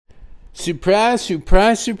Surprise,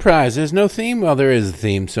 surprise, surprise. There's no theme. Well, there is a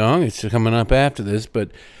theme song. It's coming up after this,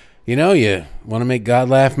 but you want to make God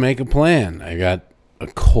laugh, make a plan. I got a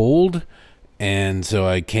cold, and so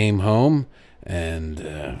I came home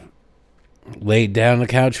and laid down on the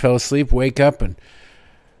couch, fell asleep, wake up, and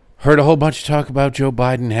heard a whole bunch of talk about Joe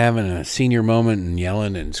Biden having a senior moment and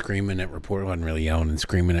yelling and screaming at reporters. Wasn't really yelling and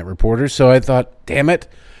screaming at reporters, so I thought, damn it,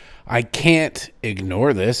 I can't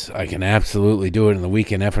ignore this. I can absolutely do it in the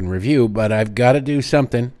Weekend Effing Review, but I've got to do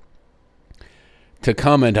something to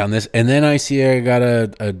comment on this. And then I see I got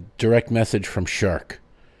a direct message from Shark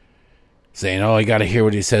saying, I got to hear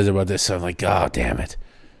what he says about this. So I'm like, oh, damn it.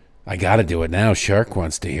 I got to do it now. Shark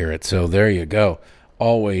wants to hear it. So there you go.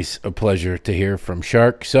 Always a pleasure to hear from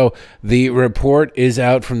Shark. So the report is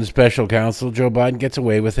out from the special counsel. Joe Biden gets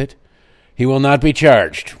away with it. He will not be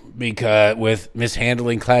charged with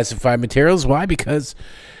mishandling classified materials. Why? Because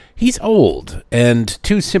he's old and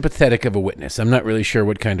too sympathetic of a witness. I'm not really sure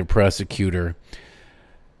what kind of prosecutor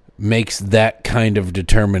makes that kind of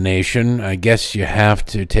determination. I guess you have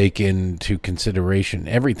to take into consideration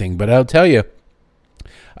everything. But I'll tell you,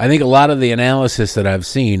 I think a lot of the analysis that I've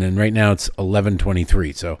seen, and right now it's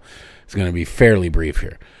 11:23, so it's going to be fairly brief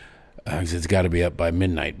here, because it's got to be up by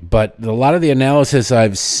midnight. But a lot of the analysis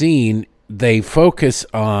I've seen, they focus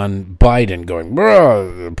on Biden going,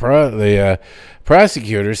 the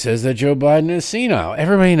prosecutor says that Joe Biden is senile.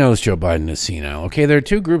 Everybody knows Joe Biden is senile. Okay, there are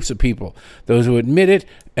two groups of people, those who admit it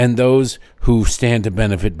and those who stand to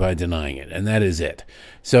benefit by denying it, and that is it.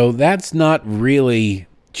 So that's not really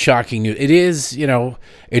shocking news. It is,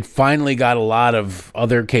 it finally got a lot of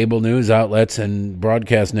other cable news outlets and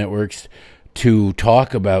broadcast networks to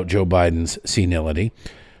talk about Joe Biden's senility.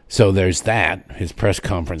 So there's that. His press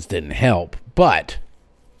conference didn't help. But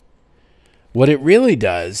what it really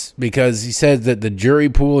does, because he said that the jury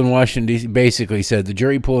pool in Washington, D.C., basically said the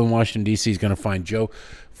jury pool in Washington, D.C. is going to find Joe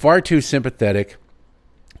far too sympathetic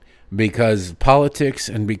because politics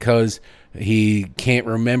and because he can't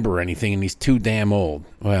remember anything and he's too damn old.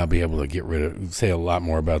 Well, I'll be able to say a lot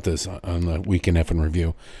more about this on the Weekend Effing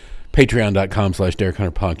Review. Patreon.com/Derek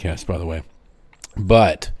Hunter Podcast, by the way.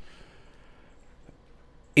 But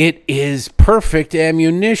it is perfect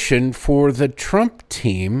ammunition for the Trump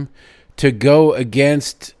team to go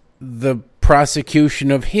against the prosecution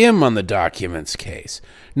of him on the documents case.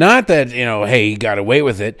 Not that, hey, he got away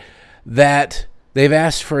with it, that they've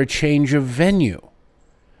asked for a change of venue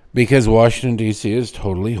because Washington, D.C. is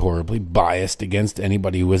totally, horribly biased against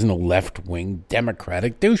anybody who isn't a left-wing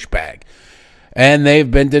Democratic douchebag. And they've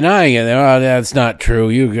been denying it. Oh, that's not true.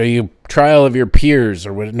 You trial of your peers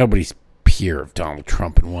or what? Nobody's peer of Donald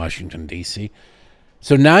Trump in Washington, D.C.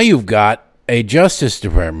 So now you've got a Justice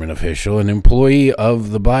Department official, an employee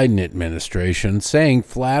of the Biden administration, saying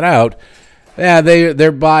flat out,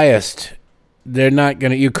 they're biased. They're not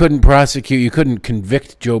going to, you couldn't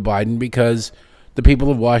convict Joe Biden because the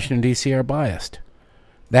people of Washington, D.C. are biased.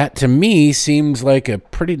 That, to me, seems like a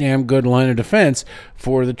pretty damn good line of defense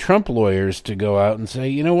for the Trump lawyers to go out and say,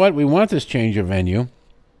 you know what, we want this change of venue,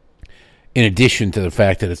 in addition to the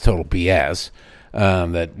fact that it's total BS,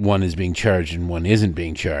 that one is being charged and one isn't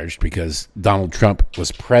being charged because Donald Trump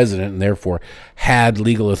was president and therefore had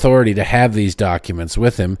legal authority to have these documents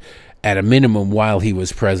with him at a minimum while he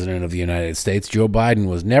was president of the United States. Joe Biden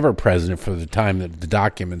was never president for the time that the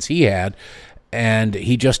documents he had, and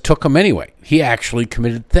he just took them anyway. He actually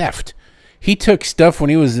committed theft. He took stuff when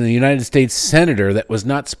he was in the United States senator that was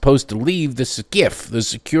not supposed to leave the SCIF, the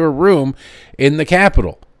secure room in the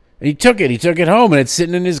Capitol. And he took it home, and it's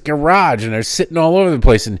sitting in his garage, and they're sitting all over the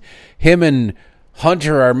place. And him and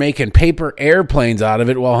Hunter are making paper airplanes out of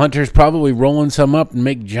it, while Hunter's probably rolling some up and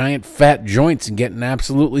make giant fat joints and getting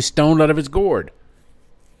absolutely stoned out of his gourd.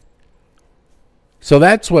 So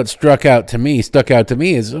that's what stuck out to me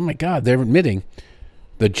is, oh my God, they're admitting,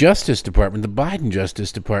 the Justice Department, the Biden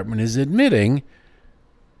Justice Department is admitting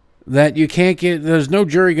that there's no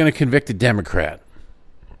jury going to convict a Democrat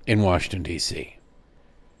in Washington, D.C.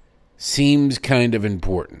 Seems kind of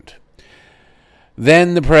important.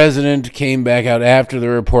 Then the president came back out after the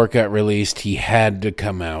report got released. He had to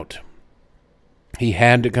come out.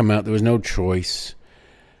 There was no choice.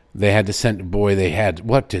 They had to send,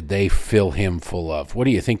 what did they fill him full of? What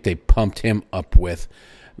do you think they pumped him up with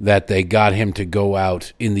that they got him to go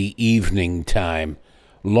out in the evening time,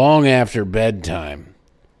 long after bedtime,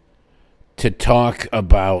 to talk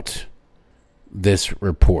about this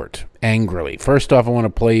report angrily? First off, I want to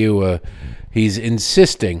play you, he's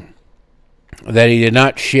insisting that he did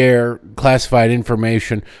not share classified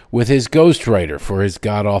information with his ghostwriter for his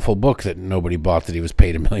god-awful book that nobody bought, that he was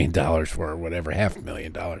paid $1 million for, or whatever,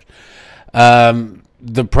 $500,000.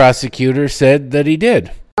 The prosecutor said that he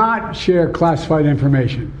did. Not share classified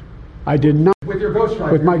information. I did not. With your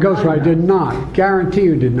ghostwriter? With my ghostwriter, I did not. Guarantee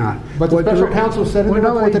you did not. But the special counsel said in the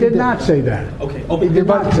report he that he did not say that. Okay. He did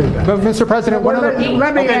not say that. But Mr. President,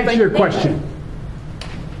 let me answer your question.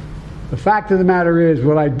 The fact of the matter is,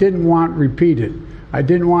 what I didn't want repeated, I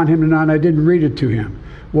didn't want him to know, and I didn't read it to him,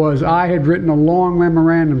 was I had written a long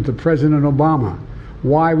memorandum to President Obama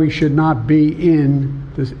why we should not be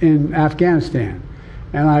in Afghanistan.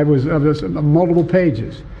 And I was multiple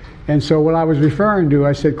pages. And so what I was referring to,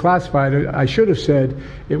 I said classified. I should have said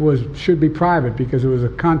should be private, because it was a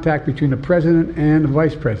contact between the president and the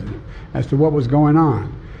vice president as to what was going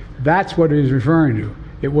on. That's what it is referring to.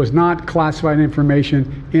 It was not classified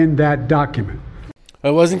information in that document.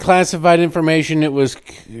 It wasn't classified information. It was,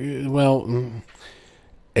 well,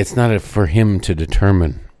 it's not for him to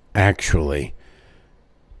determine, actually.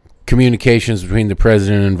 Communications between the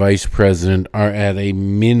president and vice president are at a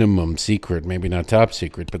minimum secret, maybe not top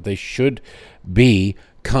secret, but they should be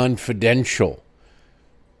confidential.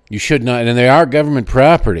 You should not, and they are government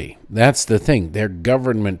property. That's the thing. They're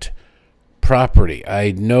government property.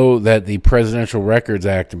 I know that the Presidential Records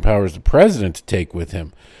Act empowers the president to take with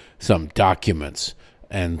him some documents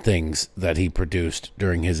and things that he produced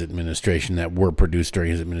during his administration, that were produced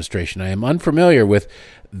during his administration. I am unfamiliar with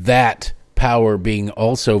that power being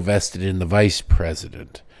also vested in the vice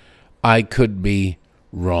president. I could be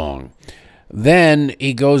wrong. Then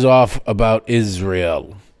he goes off about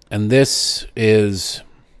Israel. And this is,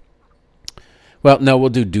 well, no, we'll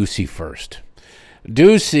do Ducey first.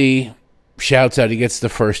 Ducey shouts out, he gets the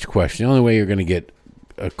first question. The only way you're going to get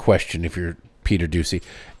a question if you're Peter Ducey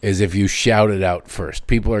is if you shout it out first.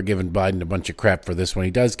 People are giving Biden a bunch of crap for this one.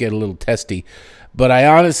 He does get a little testy. But I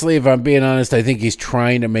honestly, if I'm being honest, I think he's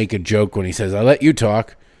trying to make a joke when he says, "I'll let you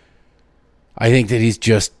talk." I think that he's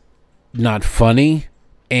just not funny,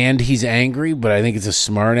 and he's angry, but I think it's a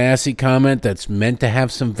smart-assy comment that's meant to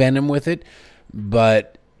have some venom with it,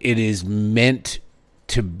 but it is meant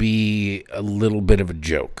to be a little bit of a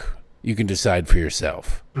joke. You can decide for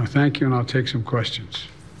yourself. No, thank you, and I'll take some questions.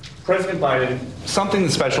 President Biden, something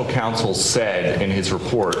the special counsel said in his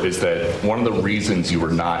report is that one of the reasons you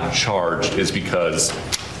were not charged is because,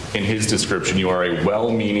 in his description, you are a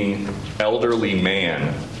well-meaning elderly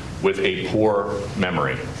man with a poor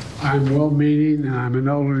memory. I'm well-meaning, and I'm an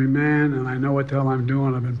elderly man, and I know what the hell I'm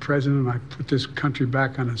doing. I've been president. I put this country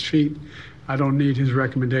back on its feet. I don't need his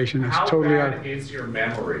recommendation. It's totally How bad is your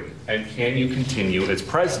memory, and can you continue as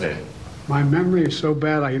president? My memory is so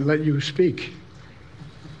bad, I let you speak.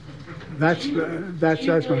 That's Do you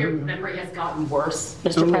feel your memory has gotten worse,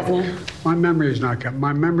 Mr. President? My memory has not gotten.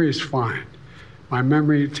 My memory is fine. My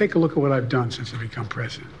memory. Take a look at what I've done since I've become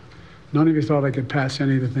president. None of you thought I could pass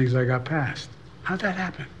any of the things I got passed. How'd that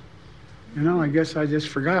happen? You know, I guess I just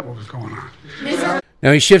forgot what was going on.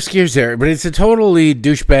 Now he shifts gears there, but it's a totally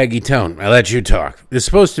douchebaggy tone. I let you talk. It's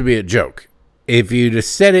supposed to be a joke. If you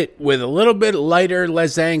just said it with a little bit lighter,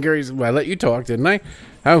 less anger, I let you talk, didn't I?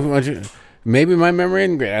 How much? Maybe my memory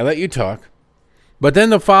isn't great. I let you talk. But then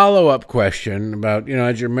the follow-up question about,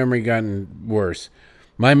 has your memory gotten worse?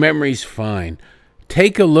 My memory's fine.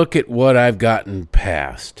 Take a look at what I've gotten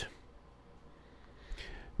past.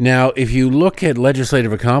 Now, if you look at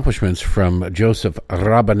legislative accomplishments from Joseph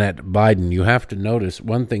Robinette Biden, you have to notice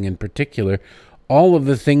one thing in particular, all of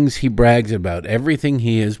the things he brags about, everything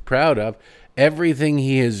he is proud of, everything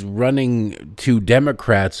he is running to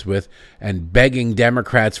Democrats with and begging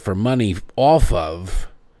Democrats for money off of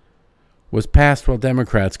was passed while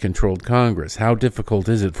Democrats controlled Congress. How difficult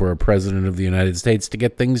is it for a president of the United States to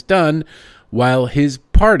get things done while his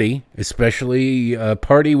party, especially a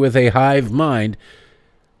party with a hive mind,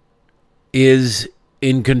 is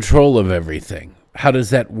in control of everything? How does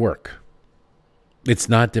that work? It's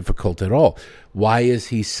not difficult at all. Why is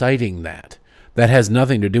he citing that? That has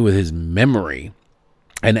nothing to do with his memory.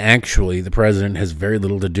 And actually, the president has very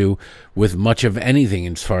little to do with much of anything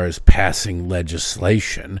as far as passing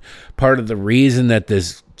legislation. Part of the reason that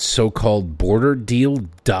this so-called border deal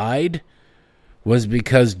died was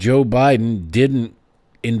because Joe Biden didn't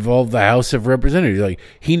involve the House of Representatives. Like,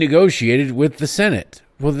 he negotiated with the Senate.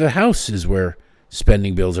 Well, the House is where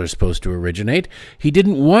spending bills are supposed to originate. He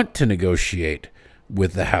didn't want to negotiate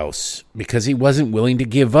with the House because he wasn't willing to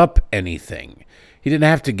give up anything. He didn't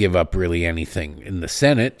have to give up really anything in the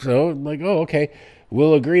Senate. So, okay,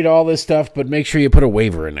 we'll agree to all this stuff, but make sure you put a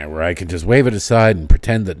waiver in there where I can just wave it aside and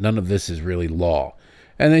pretend that none of this is really law.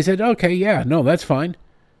 And they said, okay, yeah, no, that's fine.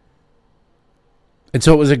 And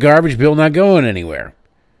so it was a garbage bill not going anywhere.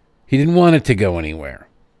 He didn't want it to go anywhere.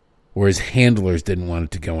 or his handlers didn't want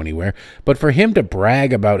it to go anywhere. But for him to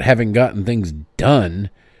brag about having gotten things done,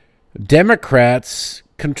 Democrats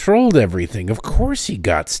controlled everything. Of course he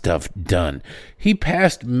got stuff done. He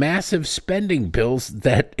passed massive spending bills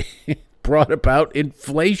that brought about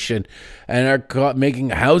inflation and are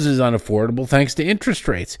making houses unaffordable thanks to interest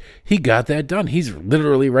rates. He got that done. He's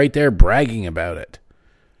literally right there bragging about it.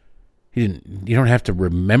 You don't have to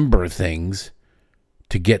remember things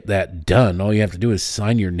to get that done. All you have to do is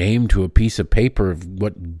sign your name to a piece of paper of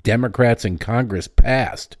what Democrats in Congress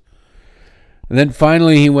passed. And then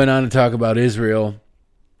finally he went on to talk about Israel,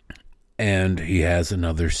 and he has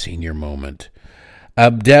another senior moment.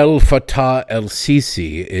 Abdel Fattah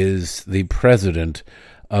el-Sisi is the president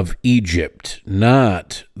of Egypt,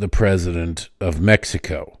 not the president of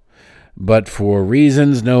Mexico. But for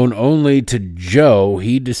reasons known only to Joe,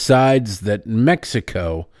 he decides that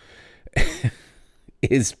Mexico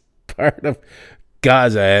is part of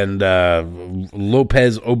Gaza, and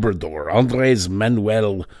López Obrador, Andrés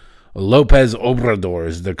Manuel López Obrador,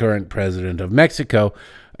 is the current president of Mexico.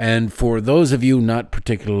 And for those of you not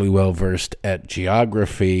particularly well-versed at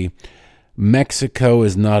geography, Mexico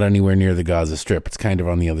is not anywhere near the Gaza Strip. It's kind of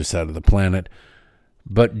on the other side of the planet.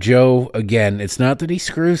 But Joe, again, it's not that he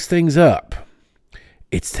screws things up.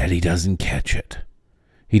 It's that he doesn't catch it.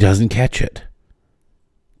 He doesn't catch it.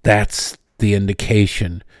 That's the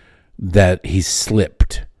indication that he's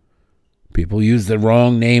slipped. People use the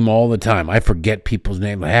wrong name all the time. I forget people's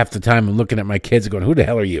names half the time. I'm looking at my kids and going, who the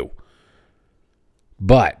hell are you?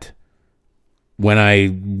 But when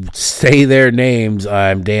I say their names,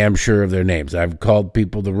 I'm damn sure of their names. I've called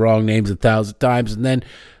people the wrong names 1,000 times, and then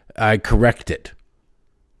I correct it.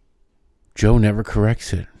 Joe never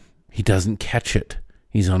corrects it. He doesn't catch it.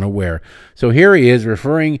 He's unaware. So here he is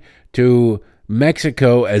referring to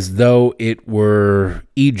Mexico as though it were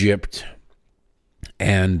Egypt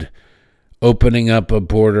and opening up a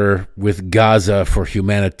border with Gaza for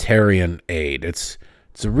humanitarian aid. It's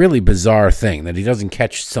a really bizarre thing that he doesn't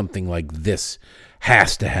catch something like this.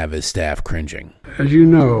 Has to have his staff cringing. As you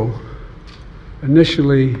know,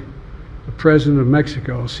 initially, the president of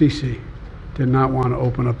Mexico, Sisi, did not want to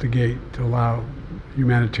open up the gate to allow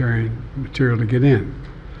humanitarian material to get in.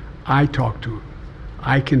 I talked to him.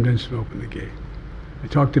 I convinced him to open the gate. I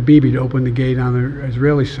talked to Bibi to open the gate on the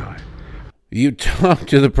Israeli side. You talked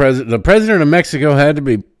to the president. The president of Mexico had to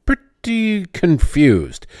be pretty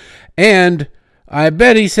confused. And I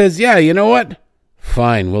bet he says, yeah, you know what?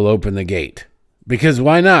 Fine, we'll open the gate. Because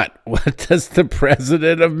why not? What does the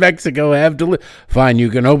president of Mexico have to Fine, you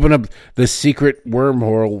can open up the secret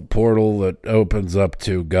wormhole portal that opens up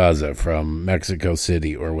to Gaza from Mexico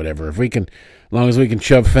City or whatever. As long as we can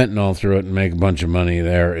shove fentanyl through it and make a bunch of money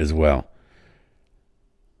there as well.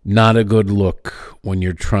 Not a good look when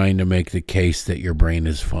you're trying to make the case that your brain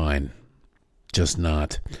is fine. Just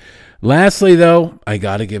not. Lastly, though, I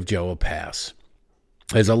got to give Joe a pass.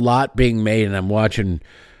 There's a lot being made, and I'm watching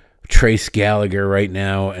Trace Gallagher right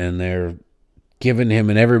now, and they're giving him,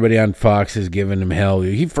 and everybody on Fox is giving him hell.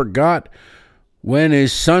 He forgot when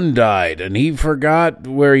his son died, and he forgot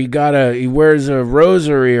where he wears a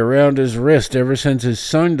rosary around his wrist ever since his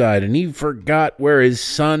son died, and he forgot where his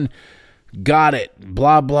son got it,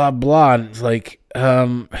 blah, blah, blah. And it's like,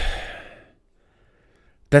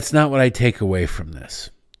 that's not what I take away from this.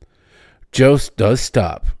 Joe does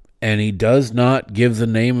stop. And he does not give the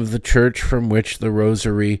name of the church from which the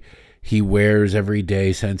rosary he wears every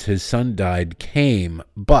day since his son died came.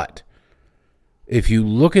 But if you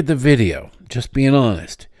look at the video, just being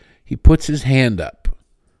honest, he puts his hand up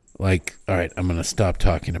like, all right, I'm going to stop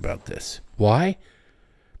talking about this. Why?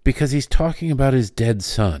 Because he's talking about his dead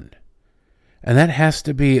son. And that has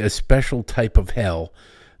to be a special type of hell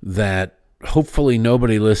that hopefully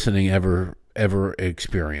nobody listening ever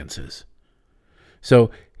experiences.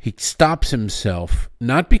 So he stops himself,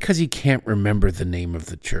 not because he can't remember the name of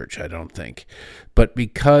the church, I don't think, but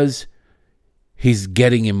because he's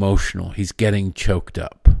getting emotional. He's getting choked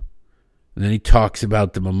up. And then he talks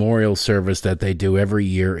about the memorial service that they do every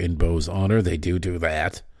year in Bo's honor. They do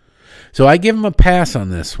that. So I give him a pass on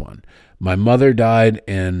this one. My mother died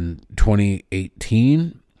in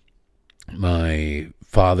 2018. My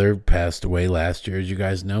father passed away last year, as you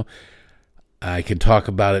guys know. I can talk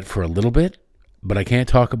about it for a little bit, but I can't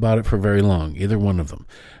talk about it for very long, either one of them,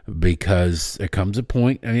 because there comes a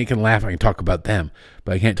point, and you can laugh, I can talk about them,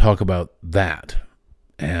 but I can't talk about that.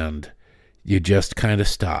 And you just kind of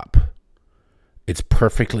stop. It's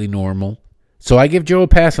perfectly normal. So I give Joe a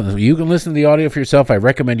pass on this. You can listen to the audio for yourself. I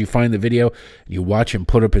recommend you find the video. You watch him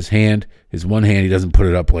put up his hand. His one hand, he doesn't put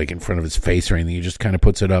it up like in front of his face or anything. He just kind of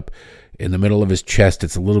puts it up in the middle of his chest.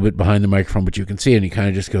 It's a little bit behind the microphone, but you can see it. And he kind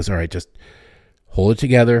of just goes, all right, just hold it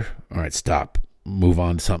together. All right, stop. Move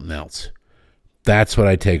on to something else. That's what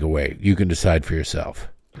I take away. You can decide for yourself.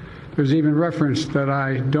 There's even reference that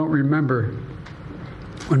I don't remember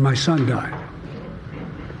when my son died.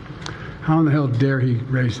 How in the hell dare he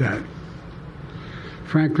raise that?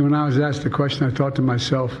 Frankly, when I was asked the question, I thought to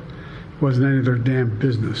myself, it wasn't any of their damn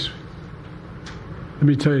business. Let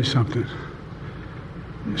me tell you something.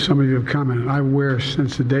 Some of you have commented, I wear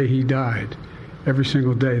since the day he died, every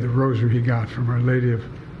single day, the rosary he got from Our Lady of...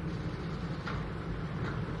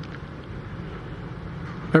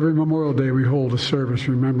 Every Memorial Day we hold a service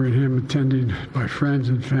remembering him, attended by friends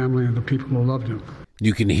and family and the people who loved him.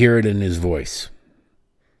 You can hear it in his voice.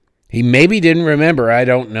 He maybe didn't remember, I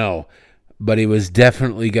don't know. But he was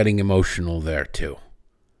definitely getting emotional there, too.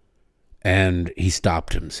 And he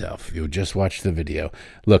stopped himself. You just watch the video.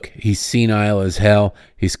 Look, he's senile as hell.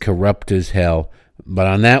 He's corrupt as hell. But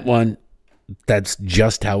on that one, that's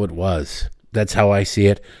just how it was. That's how I see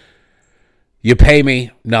it. You pay me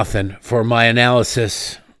nothing for my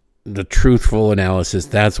analysis, the truthful analysis.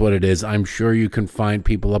 That's what it is. I'm sure you can find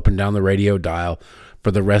people up and down the radio dial for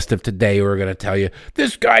the rest of today who are going to tell you,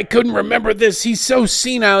 this guy couldn't remember this. He's so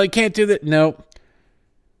senile. He can't do that. No.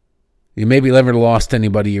 You maybe never lost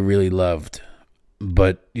anybody you really loved,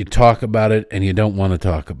 but you talk about it and you don't want to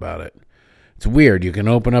talk about it. It's weird. You can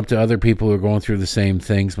open up to other people who are going through the same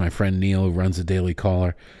things. My friend Neil, who runs the Daily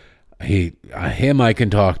Caller, him I can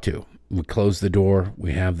talk to. We close the door.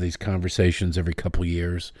 We have these conversations every couple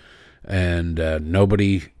years, and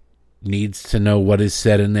nobody needs to know what is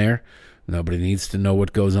said in there. Nobody needs to know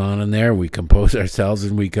what goes on in there. We compose ourselves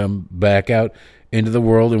and we come back out into the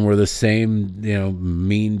world, and we're the same,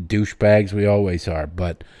 mean douchebags we always are.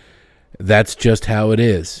 But that's just how it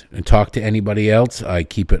is. And talk to anybody else, I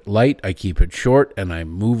keep it light, I keep it short, and I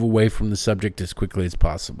move away from the subject as quickly as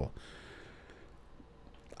possible.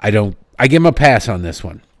 I give him a pass on this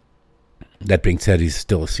one. That being said, he's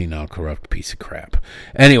still a senile, corrupt piece of crap.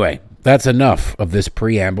 Anyway, that's enough of this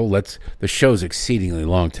preamble. The show's exceedingly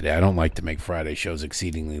long today. I don't like to make Friday shows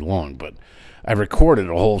exceedingly long, but I recorded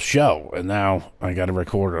a whole show, and now I got to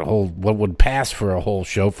record what would pass for a whole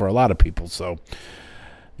show for a lot of people. So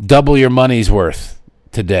double your money's worth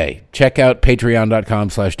today. Check out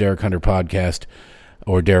patreon.com/Derek Hunter Podcast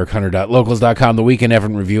or DerekHunter.locals.com. The Weekend Effort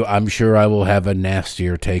Review. I'm sure I will have a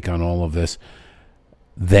nastier take on all of this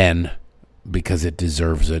then, because it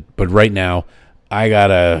deserves it. But right now, I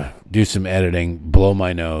gotta do some editing, blow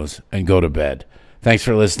my nose, and go to bed. Thanks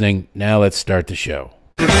for listening. Now let's start the show.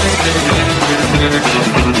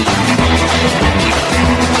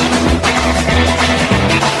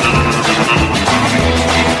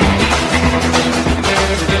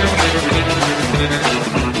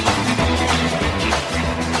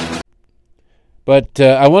 But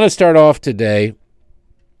I want to start off today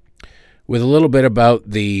with a little bit about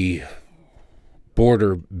the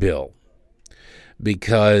border bill,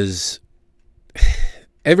 because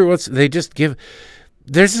there's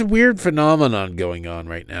a weird phenomenon going on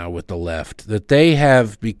right now with the left, that they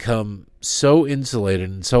have become so insulated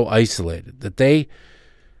and so isolated that they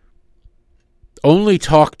only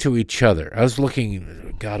talk to each other. I was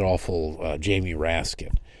looking, god-awful Jamie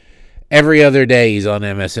Raskin. Every other day he's on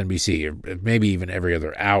MSNBC, or maybe even every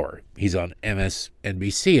other hour he's on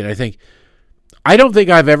MSNBC, and I don't think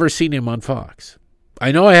I've ever seen him on Fox.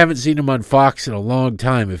 I know I haven't seen him on Fox in a long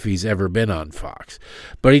time, if he's ever been on Fox,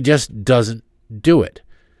 but he just doesn't do it.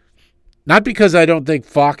 Not because I don't think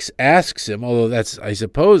Fox asks him, although that's, I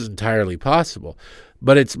suppose, entirely possible,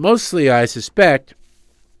 but it's mostly, I suspect,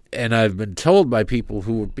 and I've been told by people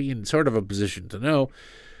who would be in sort of a position to know,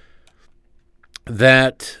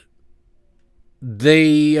 that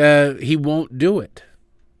he won't do it.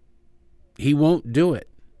 He won't do it.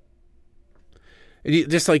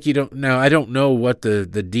 Just like you don't now, I don't know what the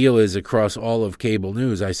deal is across all of cable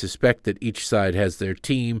news. I suspect that each side has their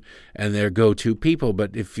team and their go-to people.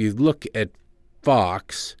 But if you look at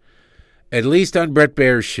Fox, at least on Brett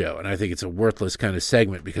Baer's show, and I think it's a worthless kind of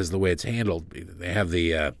segment because of the way it's handled. They have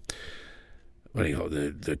the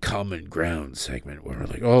the common ground segment where we're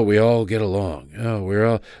like, oh, we all get along. Oh,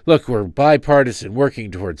 we're bipartisan,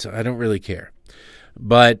 working towards. I don't really care,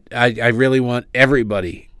 but I really want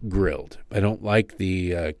everybody grilled. I don't like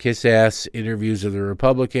the kiss-ass interviews of the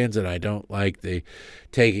Republicans, and I don't like the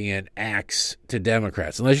taking an axe to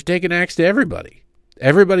Democrats. Unless you take an axe to everybody.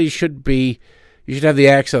 Everybody you should have the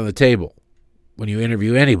axe on the table when you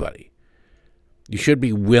interview anybody. You should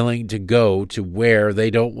be willing to go to where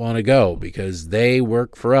they don't want to go because they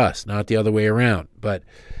work for us, not the other way around. But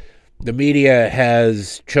the media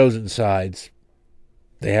has chosen sides.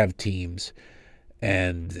 They have teams,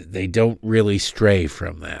 and they don't really stray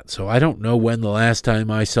from that. So I don't know when the last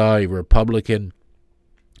time I saw a Republican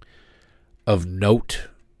of note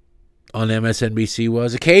on MSNBC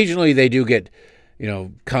was. Occasionally they do get,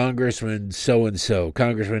 Congressman so-and-so,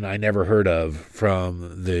 Congressman I never heard of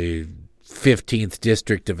from the 15th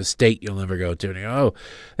district of a state you'll never go to. And you go, oh,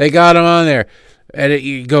 they got him on there. And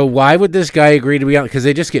you go, why would this guy agree to be on? Because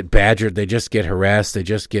they just get badgered. They just get harassed. They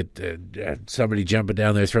just get somebody jumping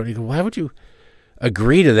down their throat. And you go, why would you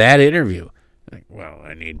agree to that interview? Like, well,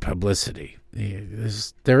 I need publicity.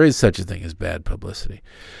 There is such a thing as bad publicity.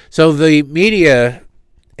 So the media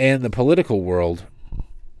and the political world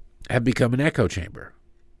have become an echo chamber.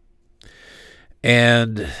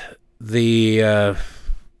 And right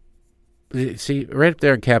up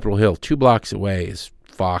there on Capitol Hill, 2 blocks away is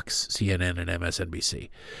Fox, CNN, and MSNBC.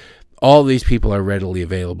 All these people are readily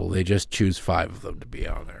available. They just choose 5 of them to be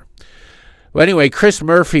on there. Well, anyway, Chris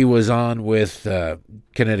Murphy was on with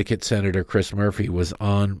Connecticut Senator Chris Murphy was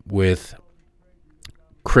on with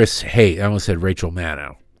Chris Hayes. I almost said Rachel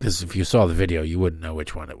Maddow, because if you saw the video, you wouldn't know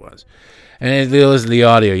which one it was. And if you listen to the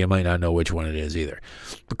audio, you might not know which one it is either.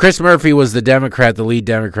 But Chris Murphy was the lead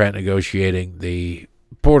Democrat negotiating the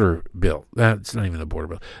border bill. It's not even the border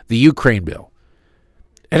bill. The Ukraine bill.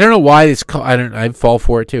 I don't know why it's called. I fall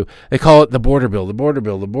for it too. They call it the border bill. The border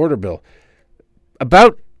bill. The border bill.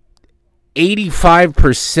 About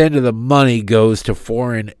 85% of the money goes to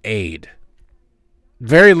foreign aid.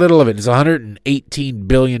 Very little of it is $118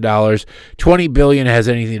 billion. $20 billion has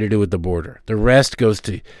anything to do with the border. The rest goes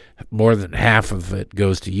to, more than half of it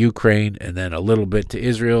goes to Ukraine, and then a little bit to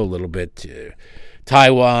Israel, a little bit to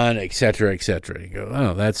Taiwan, etc., etc. You go,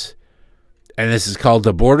 oh, that's, and this is called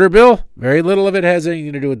the border bill? Very little of it has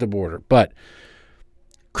anything to do with the border. But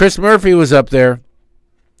Chris Murphy was up there,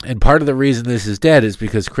 and part of the reason this is dead is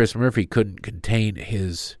because Chris Murphy couldn't contain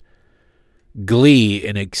his glee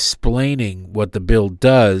in explaining what the bill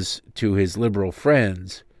does to his liberal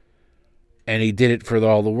friends, and he did it for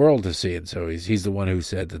all the world to see. And so he's the one who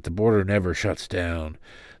said that the border never shuts down.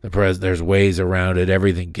 There's ways around it.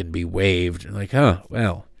 Everything can be waived. And like,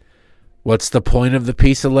 well, what's the point of the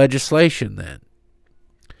piece of legislation then?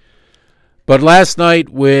 But last night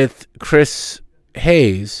with Chris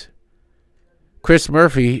Hayes, Chris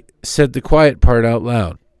Murphy said the quiet part out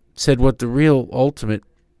loud, said what the real ultimate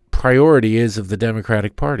priority is of the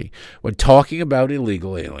Democratic Party. When talking about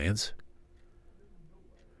illegal aliens,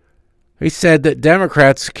 he said that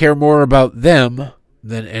Democrats care more about them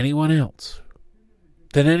than anyone else.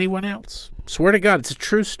 Swear to God, it's a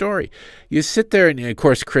true story. You sit there, and of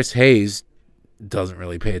course Chris Hayes doesn't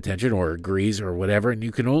really pay attention or agrees or whatever, and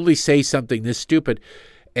you can only say something this stupid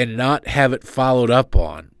and not have it followed up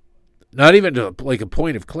on. Not even to like a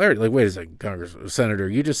point of clarity. Like, wait a second, Congressman, Senator,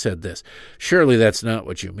 you just said this. Surely that's not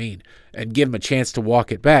what you mean. And give him a chance to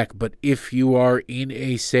walk it back. But if you are in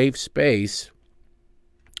a safe space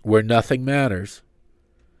where nothing matters,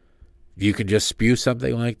 you can just spew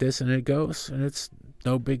something like this and it goes, and it's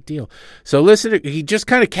no big deal. So he just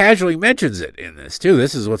kind of casually mentions it in this, too.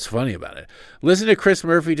 This is what's funny about it. Listen to Chris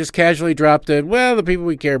Murphy just casually dropped in, well, the people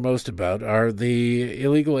we care most about are the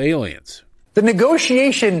illegal aliens. The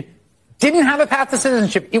negotiation didn't have a path to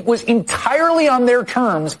citizenship. It was entirely on their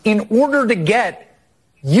terms in order to get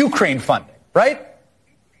Ukraine funding, right?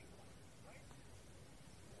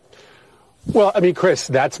 Well, I mean, Chris,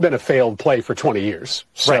 that's been a failed play for 20 years.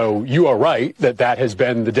 So right. You are right that has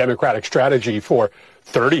been the Democratic strategy for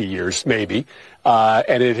 30 years, maybe.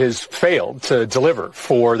 And it has failed to deliver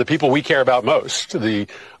for the people we care about most, the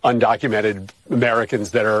undocumented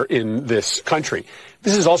Americans that are in this country.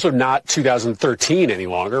 This is also not 2013 any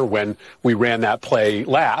longer when we ran that play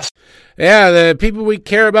last. Yeah, the people we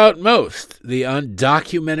care about most, the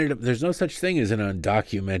undocumented. There's no such thing as an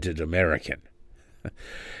undocumented American.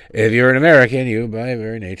 If you're an American, you by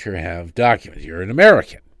very nature have documents. You're an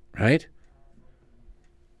American, right?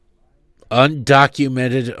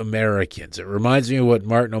 Undocumented Americans. It reminds me of what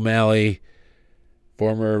Martin O'Malley,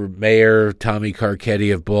 former Mayor Tommy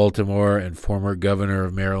Carcetti of Baltimore, and former governor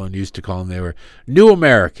of Maryland used to call them. They were new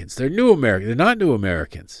Americans. They're new Americans. They're not new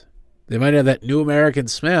Americans. They might have that new American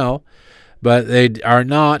smell, but they are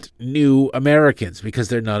not new Americans because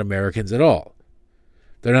they're not Americans at all.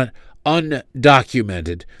 They're not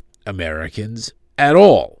undocumented Americans at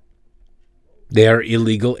all. They are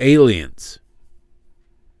illegal aliens.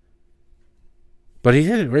 But he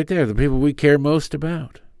said it right there, the people we care most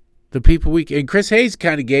about. The people and Chris Hayes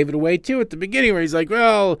kind of gave it away, too, at the beginning, where he's like,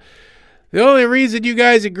 well, The only reason you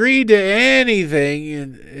guys agreed to anything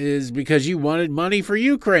is because you wanted money for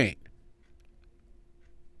Ukraine.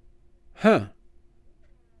 Huh.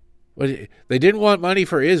 Well, they didn't want money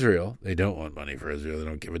for Israel. They don't want money for Israel. They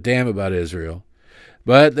don't give a damn about Israel.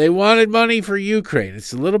 But they wanted money for Ukraine.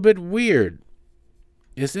 It's a little bit weird,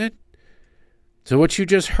 isn't it? So what you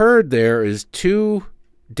just heard there is two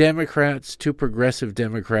Democrats, two progressive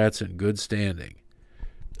Democrats in good standing,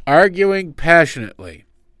 arguing passionately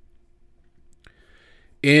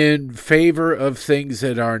in favor of things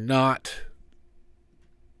that are not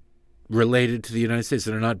related to the United States,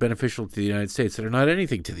 that are not beneficial to the United States, that are not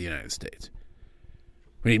anything to the United States.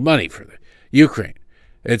 We need money for the Ukraine.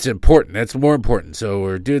 It's important. That's more important. So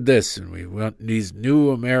we're doing this, and we want these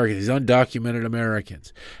new Americans, these undocumented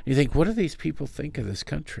Americans. And you think, what do these people think of this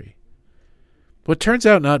country? Well, it turns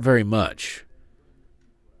out not very much.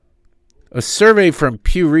 A survey from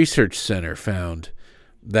Pew Research Center found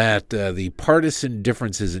that the partisan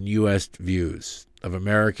differences in U.S. views of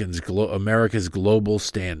America's global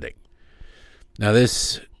standing. Now,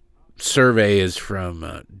 this survey is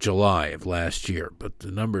from July of last year, but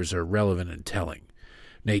the numbers are relevant and telling.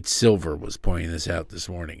 Nate Silver was pointing this out this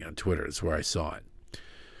morning on Twitter. That's where I saw it.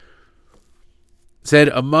 Said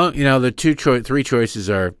among, the three choices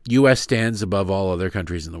are U.S. stands above all other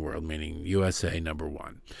countries in the world, meaning USA number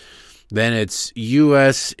one. Then it's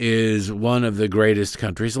U.S. is one of the greatest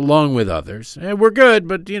countries, along with others. And we're good,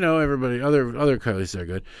 but, everybody, other countries are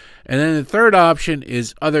good. And then the third option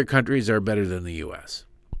is other countries are better than the U.S.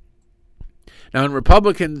 Now, in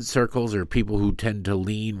Republican circles, or people who tend to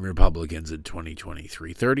lean Republicans in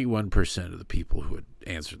 2023, 31% of the people who had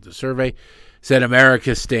answered the survey said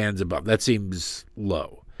America stands above. That seems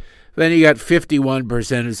low. Then you got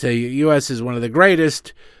 51% who say U.S. is one of the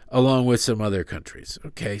greatest, along with some other countries.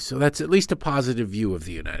 Okay, so that's at least a positive view of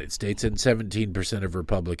the United States, and 17% of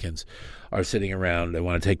Republicans are sitting around, they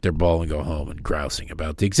want to take their ball and go home and grousing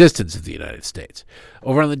about the existence of the United States.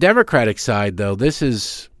 Over on the Democratic side, though, this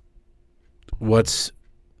is what's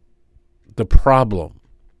the problem.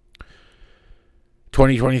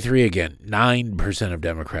 2023 again, 9% of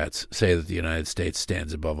Democrats say that the United States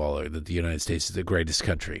stands above all, or that the United States is the greatest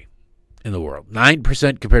country in the world.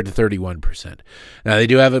 9% compared to 31%. Now, they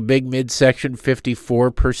do have a big midsection,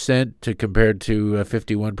 54% compared to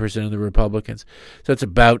 51% of the Republicans. So it's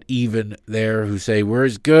about even there, who say we're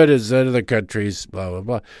as good as other countries, blah, blah,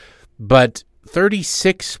 blah. But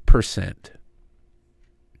 36%,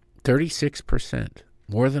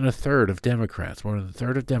 more than a third of Democrats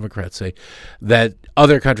say that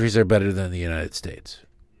other countries are better than the United States.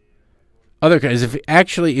 Other countries,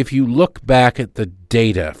 if you look back at the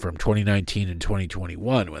data from 2019 and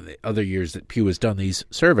 2021, when the other years that Pew has done these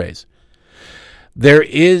surveys, there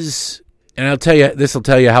is, and this will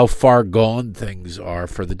tell you how far gone things are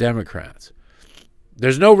for the Democrats.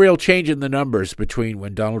 There's no real change in the numbers between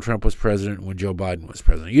when Donald Trump was president and when Joe Biden was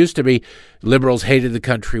president. It used to be liberals hated the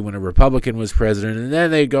country when a Republican was president, and then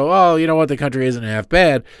they'd go, oh, you know what, the country isn't half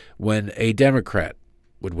bad, when a Democrat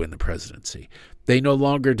would win the presidency. They no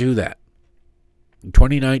longer do that. In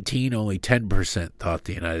 2019, only 10% thought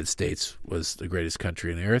the United States was the greatest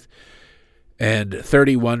country on the earth, and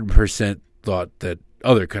 31% thought that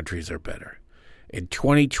other countries are better. In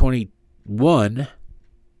 2021,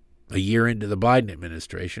 a year into the Biden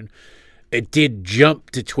administration, it did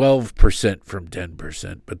jump to 12% from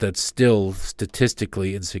 10%, but that's still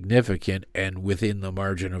statistically insignificant and within the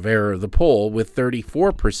margin of error of the poll, with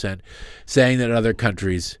 34% saying that other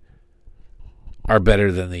countries are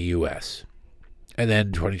better than the U.S. And then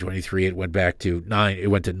in 2023, it went back to 9.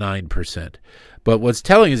 It went to 9%. But what's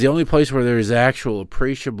telling is the only place where there is actual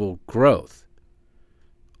appreciable growth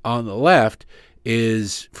on the left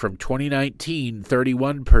is from 2019,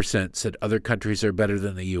 31% said other countries are better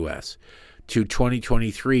than the U.S. to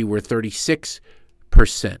 2023, where 36%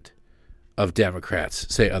 of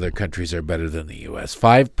Democrats say other countries are better than the U.S.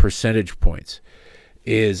 5 percentage points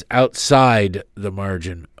is outside the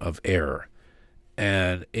margin of error,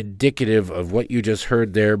 and indicative of what you just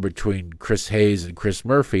heard there between Chris Hayes and Chris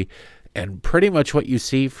Murphy, and pretty much what you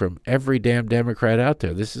see from every damn Democrat out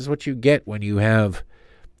there. This is what you get when you have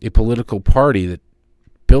a political party that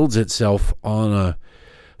builds itself on a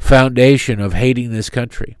foundation of hating this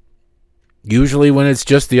country. Usually when it's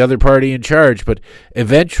just the other party in charge, but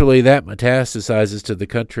eventually that metastasizes to the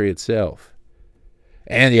country itself.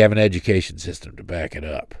 And you have an education system to back it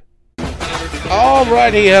up. All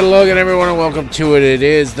righty, hello again, everyone, and welcome to it. It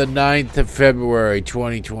is the 9th of February,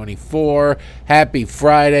 2024. Happy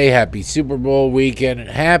Friday, happy Super Bowl weekend, and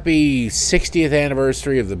happy 60th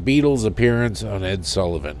anniversary of the Beatles' appearance on Ed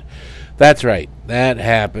Sullivan. That's right, that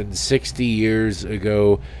happened 60 years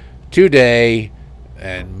ago today.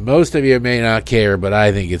 And most of you may not care, but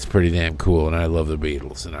I think it's pretty damn cool, and I love the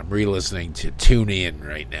Beatles. And I'm re-listening to Tune In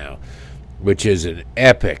right now, which is an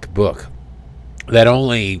epic book that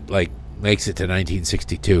only makes it to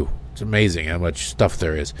 1962. It's amazing how much stuff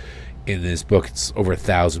there is in this book. It's over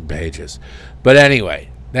 1,000 pages. But anyway,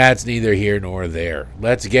 that's neither here nor there.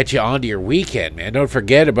 Let's get you onto your weekend, man. Don't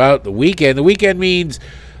forget about the weekend. The weekend means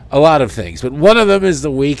a lot of things, but one of them is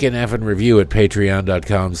the Week in Effin' Review at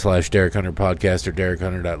patreon.com/Derek Hunter Podcast or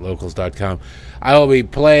DerekHunter.locals.com. I will be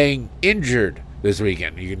playing Injured this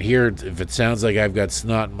weekend. You can hear if it sounds like I've got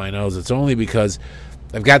snot in my nose. It's only because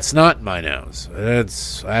I've got snot in my nose.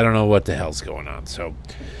 I don't know what the hell's going on. So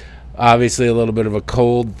obviously a little bit of a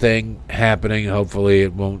cold thing happening. Hopefully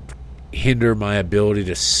it won't hinder my ability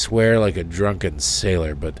to swear like a drunken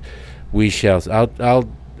sailor, but we shall.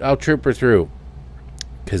 I'll trooper through,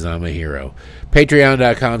 because I'm a hero.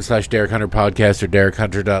 Patreon.com/Derek Hunter Podcast or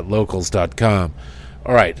DerekHunter.locals.com.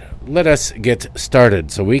 All right, let us get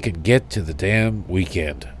started so we can get to the damn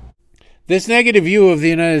weekend. This negative view of the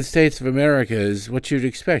United States of America is what you'd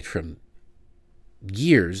expect from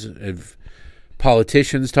years of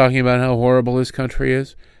politicians talking about how horrible this country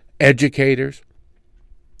is, educators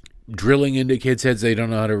drilling into kids' heads they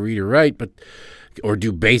don't know how to read or write, or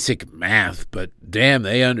do basic math, but damn,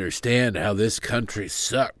 they understand how this country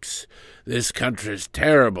sucks. This country's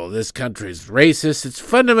terrible. This country's racist. It's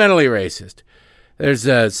fundamentally racist. There's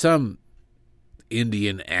some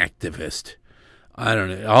Indian activist. I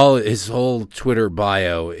don't know. His whole Twitter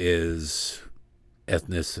bio is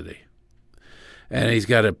ethnicity. And he's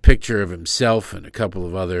got a picture of himself and a couple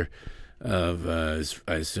of other, I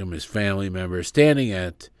assume his family members, standing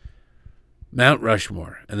at Mount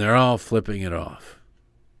Rushmore, and they're all flipping it off.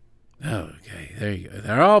 Okay, there you go.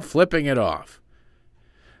 They're all flipping it off.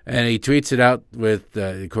 And he tweets it out with,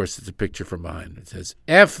 of course, it's a picture from behind. It says,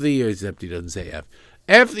 F the, except he doesn't say F.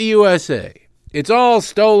 F the USA. It's all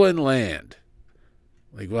stolen land.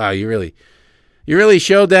 Like, wow, you really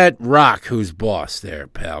showed that rock who's boss there,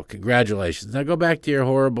 pal. Congratulations. Now go back to your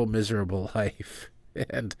horrible, miserable life.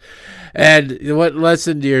 And what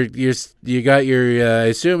lesson do you got your I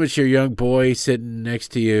assume it's your young boy sitting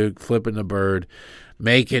next to you flipping the bird,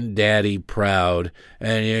 making daddy proud,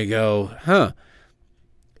 and you go,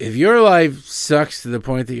 if your life sucks to the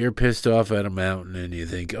point that you're pissed off at a mountain and you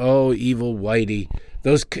think, oh, evil whitey,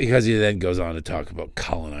 because he then goes on to talk about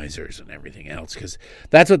colonizers and everything else, because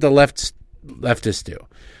that's what the leftists do.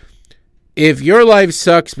 If your life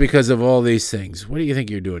sucks because of all these things, what do you think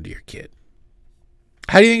you're doing to your kid?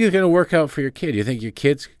 How do you think it's going to work out for your kid? You think your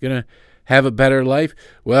kid's going to have a better life?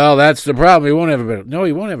 Well, that's the problem. He won't have a better. No,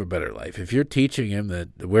 he won't have a better life. If you're teaching him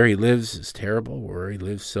that where he lives is terrible, where he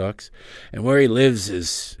lives sucks, and where he lives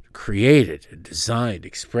is created and designed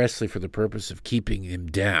expressly for the purpose of keeping him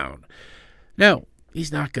down, no,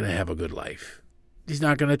 he's not going to have a good life. He's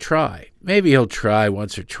not going to try. Maybe he'll try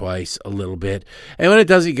once or twice a little bit, and when it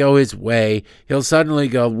doesn't go his way, he'll suddenly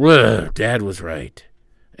go, Dad was right,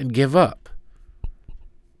 and give up.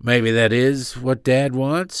 Maybe that is what Dad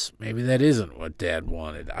wants. Maybe that isn't what Dad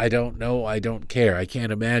wanted. I don't know. I don't care. I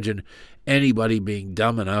can't imagine anybody being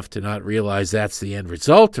dumb enough to not realize that's the end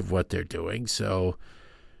result of what they're doing. So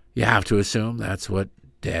you have to assume that's what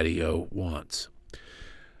Daddy-O wants.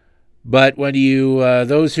 But when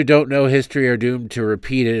those who don't know history are doomed to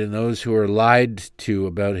repeat it, and those who are lied to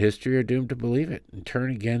about history are doomed to believe it and turn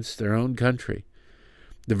against their own country.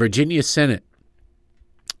 The Virginia Senate,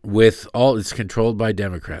 it's controlled by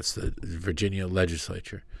Democrats, the Virginia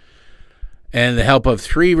legislature, and the help of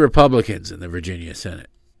 3 Republicans in the Virginia Senate.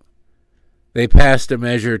 They passed a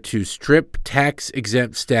measure to strip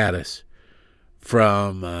tax-exempt status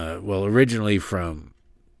from, originally from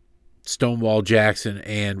Stonewall Jackson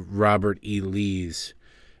and Robert E. Lee's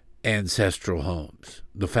ancestral homes,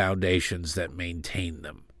 the foundations that maintain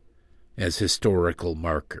them as historical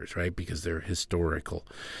markers, right? Because they're historical.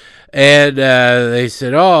 And they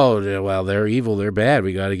said, they're evil, they're bad,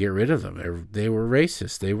 we got to get rid of them. They were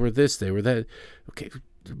racist, they were this, they were that. Okay,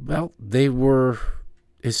 well, they were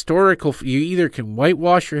historical. You either can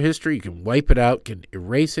whitewash your history, you can wipe it out, can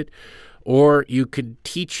erase it, or you can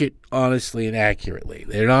teach it honestly and accurately.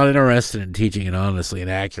 They're not interested in teaching it honestly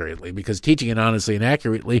and accurately, because teaching it honestly and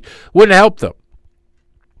accurately wouldn't help them.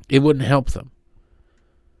 It wouldn't help them.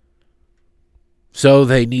 So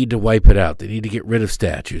they need to wipe it out. They need to get rid of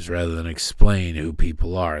statues rather than explain who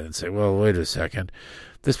people are and say, well, wait a second.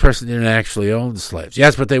 This person didn't actually own slaves.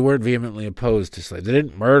 Yes, but they weren't vehemently opposed to slaves. They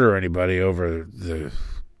didn't murder anybody over the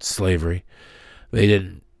slavery. They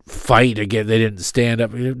didn't fight again. They didn't stand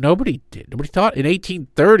up. Nobody did. Nobody thought in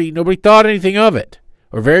 1830, nobody thought anything of it.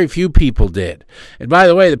 or very few people did. And by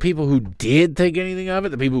the way, the people who did think anything of it,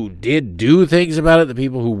 the people who did do things about it, the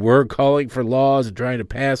people who were calling for laws and trying to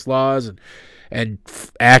pass laws and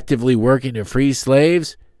actively working to free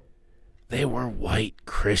slaves, they were white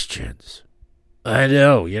Christians. I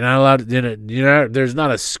know, you're not allowed to, there's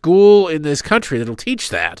not a school in this country that'll teach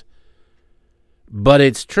that. But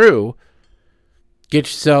it's true. Get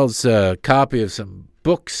yourselves a copy of some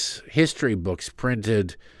books, history books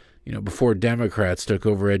printed, before Democrats took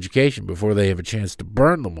over education, before they have a chance to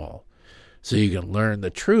burn them all, so you can learn the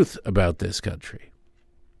truth about this country.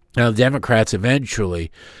 Now, the Democrats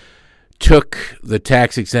eventually took the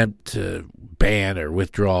tax-exempt ban or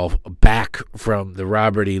withdrawal back from the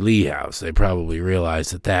Robert E. Lee House. They probably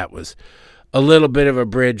realized that was a little bit of a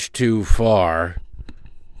bridge too far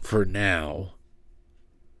for now.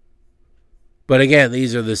 But again,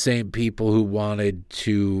 these are the same people who wanted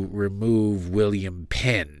to remove William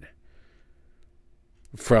Penn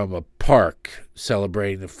from a park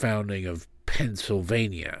celebrating the founding of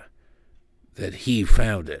Pennsylvania that he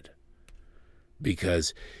founded,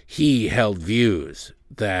 because he held views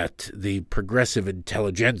that the progressive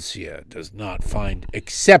intelligentsia does not find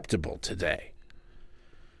acceptable today.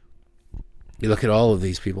 You look at all of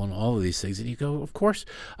these people and all of these things, and you go, of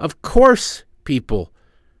course people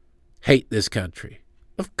hate this country.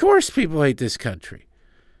 Of course people hate this country.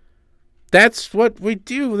 That's what we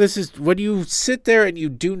do. This is when you sit there and you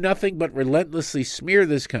do nothing but relentlessly smear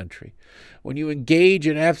this country. When you engage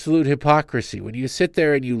in absolute hypocrisy. When you sit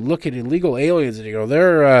there and you look at illegal aliens and you go,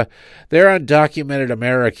 they're undocumented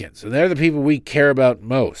Americans, and they're the people we care about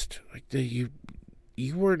most. Like, you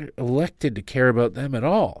weren't elected to care about them at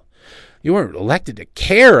all. You weren't elected to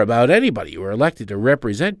care about anybody. You were elected to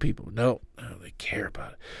represent people. No, they care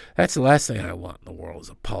about it. That's the last thing I want in the world, is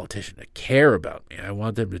a politician to care about me. I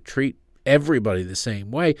want them to treat everybody the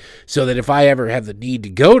same way, so that if I ever have the need to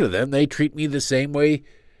go to them, they treat me the same way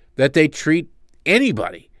that they treat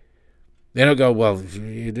anybody. They don't go, well,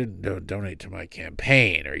 you didn't donate to my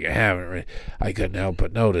campaign, or you haven't. I couldn't help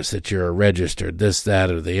but notice that you're a registered this,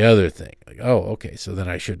 that, or the other thing. Like, oh, okay, so then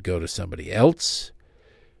I should go to somebody else?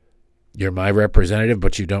 You're my representative,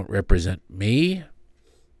 but you don't represent me?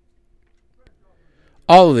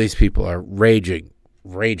 All of these people are raging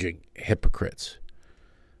hypocrites.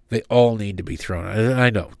 They all need to be thrown out. I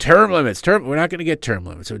know. Term limits. We're not going to get term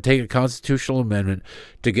limits. It would take a constitutional amendment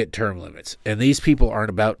to get term limits. And these people aren't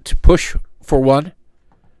about to push for one.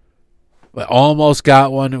 I almost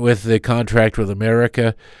got one with the contract with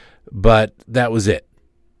America, but that was it.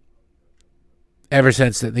 Ever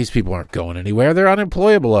since then, these people aren't going anywhere. They're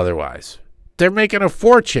unemployable otherwise. They're making a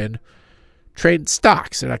fortune trading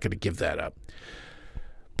stocks. They're not going to give that up.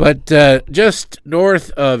 But just north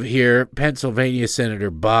of here, Pennsylvania Senator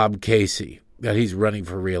Bob Casey, that he's running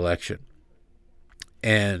for re-election.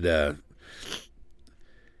 And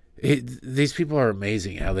these people are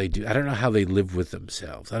amazing how they do. I don't know how they live with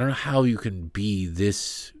themselves. I don't know how you can be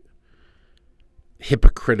this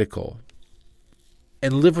hypocritical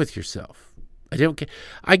and live with yourself. I don't get.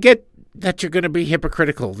 I get that you're going to be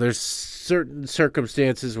hypocritical. There's certain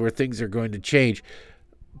circumstances where things are going to change.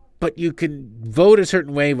 But you can vote a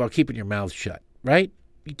certain way while keeping your mouth shut, right?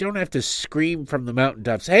 You don't have to scream from the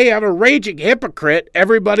mountaintops, hey, I'm a raging hypocrite,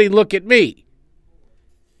 everybody look at me.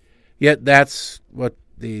 Yet that's what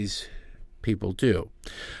these people do.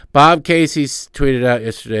 Bob Casey tweeted out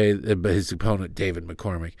yesterday that his opponent, David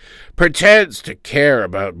McCormick, pretends to care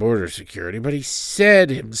about border security, but he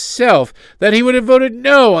said himself that he would have voted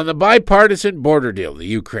no on the bipartisan border deal, the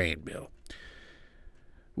Ukraine bill.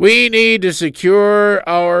 We need to secure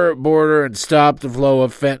our border and stop the flow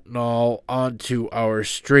of fentanyl onto our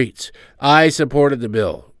streets. I supported the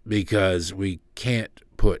bill because we can't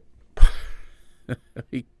put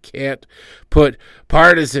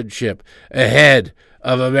partisanship ahead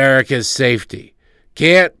of America's safety.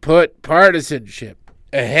 Can't put partisanship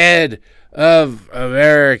ahead of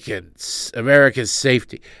America's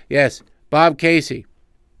safety. Yes, Bob Casey,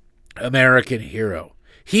 American hero.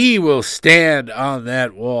 He will stand on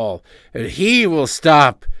that wall, and he will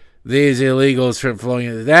stop these illegals from flowing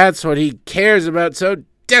in. That's what he cares about so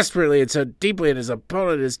desperately and so deeply, and his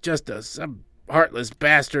opponent is just some heartless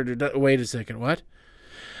bastard. Wait a second, what?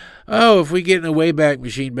 Oh, if we get in the Wayback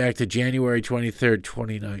Machine back to January 23rd,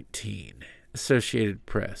 2019. Associated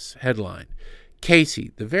Press, headline,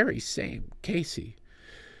 Casey, the very same Casey,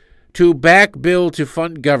 to back bill to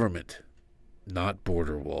fund government, not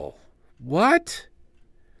border wall. What?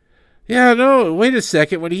 Yeah, no, wait a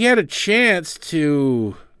second. When he had a chance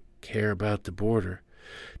to care about the border,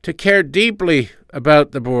 to care deeply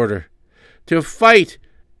about the border, to fight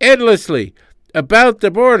endlessly about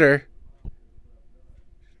the border,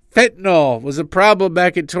 Fentanyl was a problem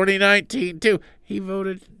back in 2019, too. He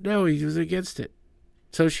voted no. He was against it.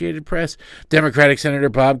 Associated Press. Democratic Senator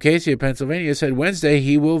Bob Casey of Pennsylvania said Wednesday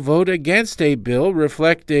he will vote against a bill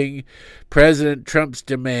reflecting President Trump's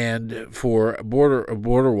demand for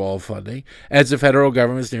border wall funding as the federal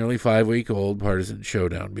government's nearly 5-week-old partisan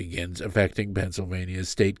showdown begins affecting Pennsylvania's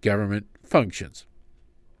state government functions.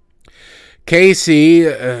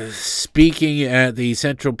 Casey, speaking at the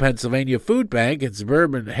Central Pennsylvania Food Bank in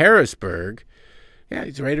suburban Harrisburg,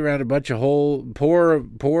 he's right around a bunch of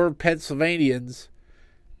poor Pennsylvanians.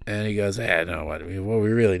 And he goes, no, what we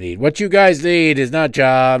really need. What you guys need is not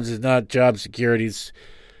jobs, it's not job security.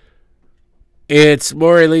 It's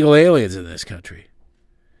more illegal aliens in this country.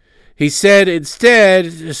 He said instead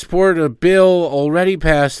to support a bill already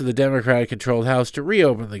passed to the Democratic-controlled House to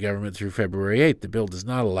reopen the government through February 8th. The bill does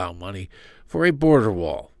not allow money for a border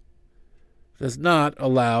wall. Does not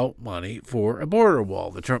allow money for a border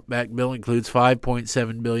wall. The Trump-backed bill includes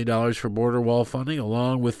 $5.7 billion for border wall funding,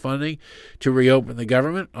 along with funding to reopen the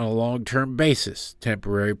government on a long-term basis,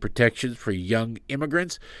 temporary protections for young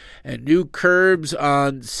immigrants, and new curbs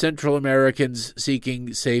on Central Americans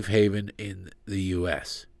seeking safe haven in the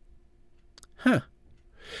U.S.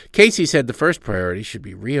 Casey said the first priority should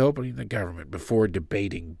be reopening the government before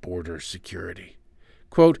debating border security.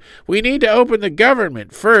 Quote, we need to open the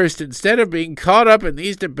government first instead of being caught up in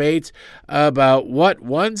these debates about what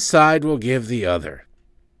one side will give the other.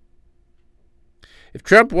 If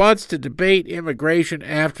Trump wants to debate immigration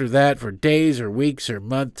after that for days or weeks or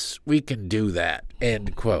months, we can do that,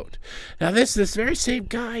 end quote. Now, this very same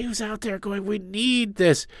guy who's out there going, we need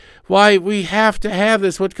this. Why, we have to have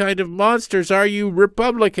this. What kind of monsters are you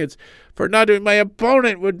Republicans for not doing? My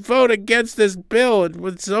opponent would vote against this bill. It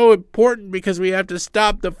was so important because we have to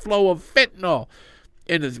stop the flow of fentanyl.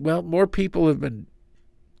 And, more people have been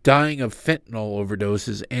dying of fentanyl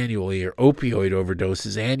overdoses annually or opioid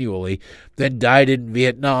overdoses annually than died in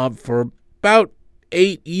Vietnam for about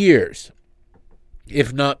 8 years,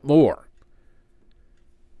 if not more.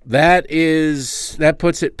 That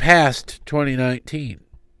puts it past 2019,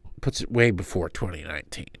 puts it way before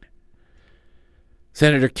 2019.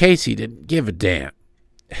 Senator Casey didn't give a damn.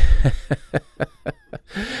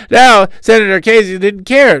 Now, Senator Casey didn't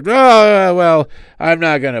care. Oh, well, I'm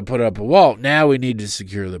not going to put up a wall. Now we need to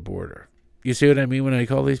secure the border. You see what I mean when I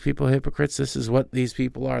call these people hypocrites? This is what these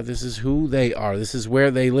people are. This is who they are. This is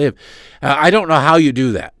where they live. I don't know how you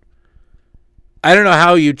do that. I don't know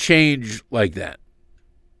how you change like that.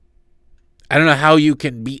 I don't know how you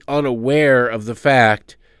can be unaware of the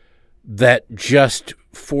fact that just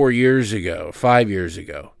 4 years ago, 5 years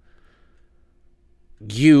ago,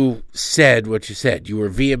 you said what you said. You were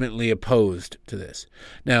vehemently opposed to this.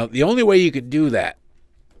 Now, the only way you can do that,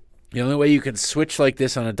 the only way you can switch like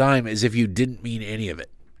this on a dime is if you didn't mean any of it.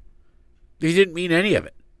 You didn't mean any of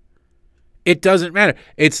it. It doesn't matter.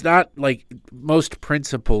 It's not like most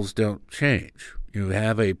principles don't change. You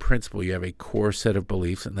have a principle, you have a core set of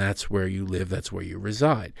beliefs, and that's where you live, that's where you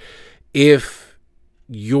reside. If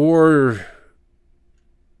you're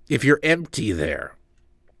empty there,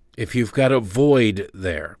 if you've got a void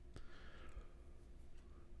there,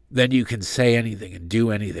 then you can say anything and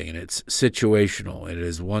do anything, and it's situational. It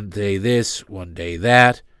is one day this, one day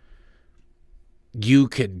that. You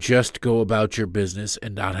can just go about your business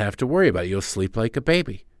and not have to worry about it. You'll sleep like a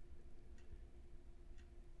baby.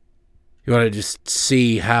 You want to just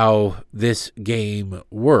see how this game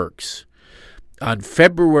works. On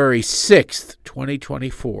February 6th,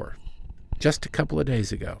 2024, just a couple of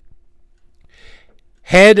days ago,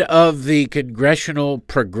 head of the Congressional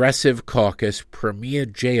Progressive Caucus, Pramila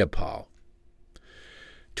Jayapal,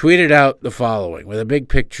 tweeted out the following with a big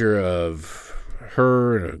picture of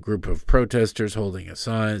her and a group of protesters holding a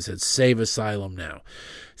sign that says, "Save Asylum Now."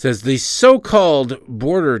 It says, the so-called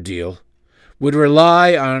border deal would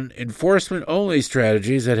rely on enforcement-only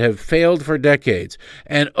strategies that have failed for decades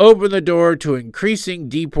and open the door to increasing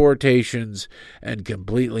deportations and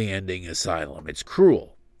completely ending asylum. It's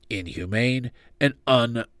cruel, inhumane, and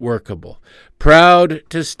unworkable. Proud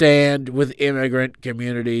to stand with immigrant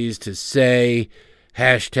communities to say,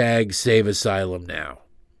 #Save Asylum Now.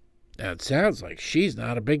 Now, it sounds like she's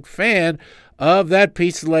not a big fan of that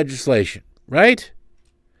piece of legislation, right?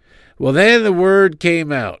 Well, then the word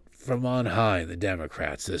came out from on high, the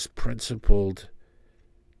Democrats, this principled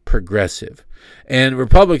progressive. And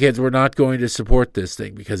Republicans were not going to support this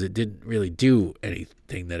thing because it didn't really do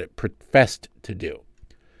anything that it professed to do.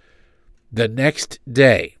 The next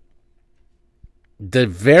day, the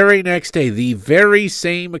very next day, the very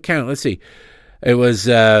same account, let's see, It was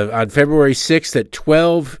on February 6th at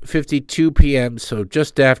 12:52 p.m., so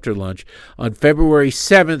just after lunch. On February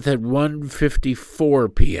 7th at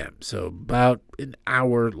 1:54 p.m., so about an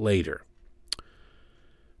hour later.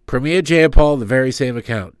 Premier Jayapal, the very same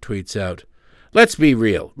account, tweets out, "Let's be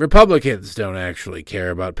real. Republicans don't actually care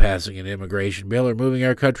about passing an immigration bill or moving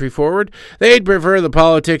our country forward. They'd prefer the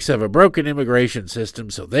politics of a broken immigration system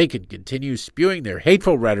so they can continue spewing their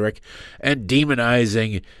hateful rhetoric and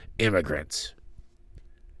demonizing immigrants."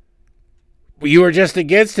 You were just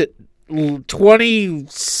against it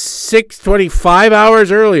 25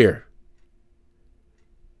 hours earlier.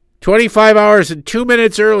 25 hours and 2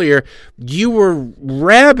 minutes earlier, you were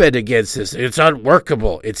rabid against this. It's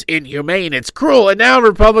unworkable. It's inhumane. It's cruel. And now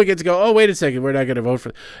Republicans go, oh, wait a second, we're not going to vote for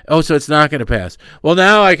it. Oh, so it's not going to pass. Well,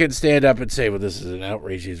 now I can stand up and say, well, this is an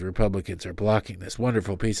outrage. These Republicans are blocking this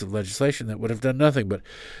wonderful piece of legislation that would have done nothing but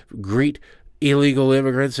greet illegal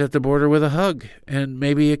immigrants at the border with a hug and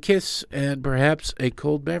maybe a kiss and perhaps a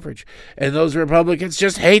cold beverage. And those Republicans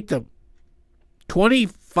just hate them.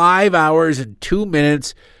 25 hours and 2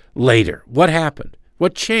 minutes later, what happened?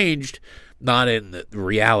 What changed? Not in the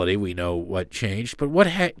reality, we know what changed, but what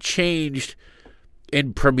changed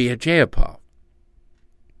in Premier Jayapal?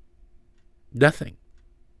 Nothing.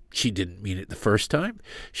 She didn't mean it the first time.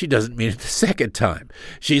 She doesn't mean it the second time.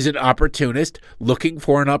 She's an opportunist looking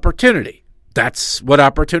for an opportunity. That's what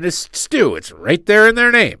opportunists do. It's right there in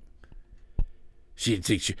their name. She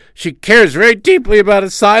cares very deeply about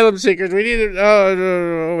asylum seekers. We need to...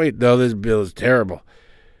 Oh, wait, no, this bill is terrible.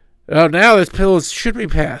 Oh, now this bill should be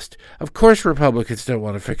passed. Of course Republicans don't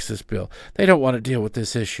want to fix this bill. They don't want to deal with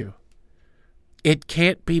this issue. It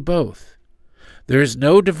can't be both. There is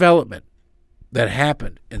no development that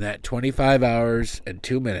happened in that 25 hours and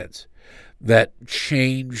 2 minutes that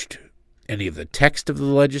changed any of the text of the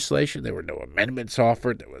legislation. There were no amendments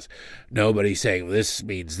offered. There was nobody saying, well, this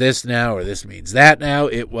means this now or this means that now.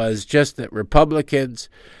 It was just that Republicans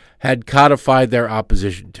had codified their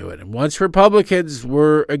opposition to it. And once Republicans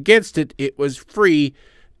were against it, it was free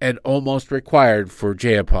and almost required for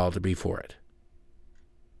Jayapal to be for it.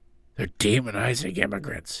 They're demonizing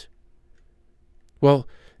immigrants. Well,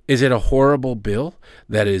 is it a horrible bill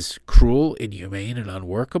that is cruel, inhumane, and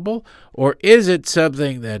unworkable? Or is it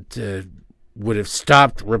something that would have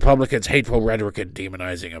stopped Republicans' hateful rhetoric and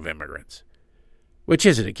demonizing of immigrants? Which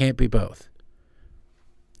is it? It can't be both.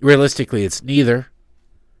 Realistically, it's neither.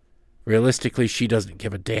 Realistically, she doesn't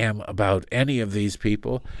give a damn about any of these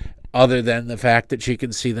people other than the fact that she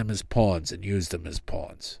can see them as pawns and use them as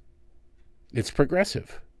pawns. It's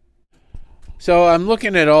progressive. So I'm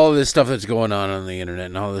looking at all this stuff that's going on the internet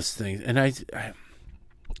and all this thing, and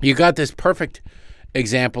you got this perfect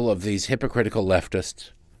example of these hypocritical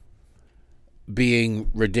leftists being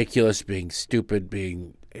ridiculous, being stupid,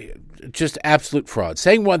 being just absolute fraud,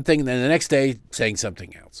 saying one thing and then the next day saying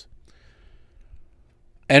something else.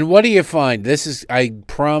 And what do you find? I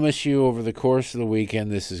promise you, over the course of the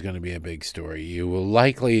weekend, this is going to be a big story. You will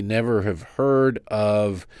likely never have heard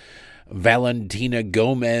of Valentina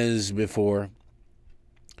Gomez before,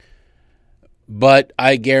 but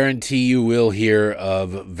I guarantee you will hear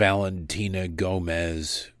of Valentina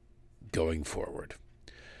Gomez going forward.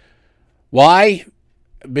 Why?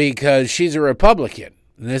 Because she's a Republican,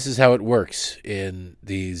 and this is how it works in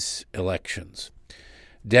these elections.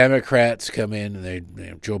 Democrats come in,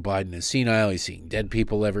 and Joe Biden is senile. He's seeing dead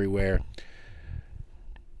people everywhere.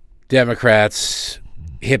 Democrats,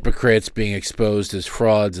 hypocrites being exposed as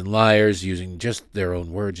frauds and liars using just their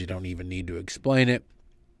own words. You don't even need to explain it.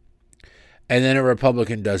 And then a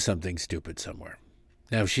Republican does something stupid somewhere.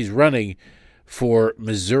 Now, she's running for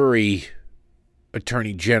Missouri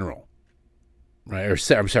Attorney General, right?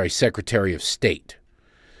 Secretary of State.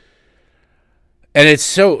 And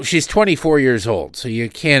she's 24 years old, so you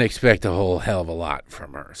can't expect a whole hell of a lot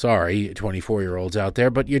from her. Sorry, 24-year-olds out there,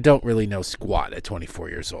 but you don't really know squat at 24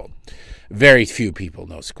 years old. Very few people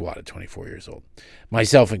know squat at 24 years old.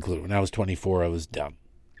 Myself included. When I was 24, I was dumb.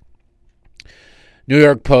 New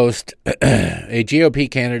York Post, a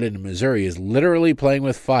GOP candidate in Missouri is literally playing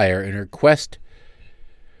with fire in her quest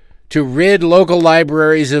to rid local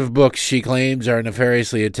libraries of books she claims are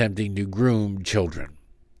nefariously attempting to groom children.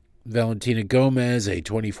 Valentina Gomez, a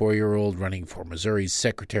 24-year-old running for Missouri's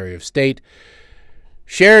Secretary of State,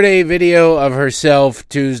 shared a video of herself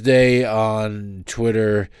Tuesday on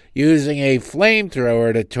Twitter using a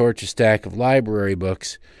flamethrower to torch a stack of library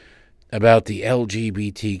books about the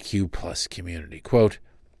LGBTQ plus community. Quote,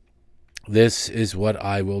 "This is what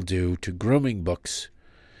I will do to grooming books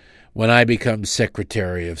when I become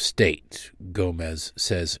Secretary of State," Gomez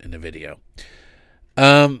says in the video.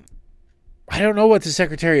 I don't know what the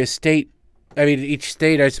Secretary of State I mean, each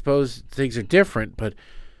state, I suppose, things are different, but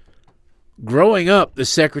growing up, the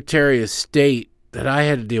Secretary of State that I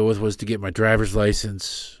had to deal with was to get my driver's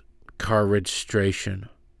license, car registration,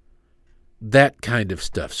 that kind of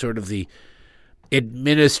stuff, sort of the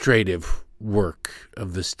administrative work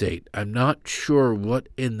of the state. I'm not sure what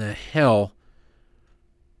in the hell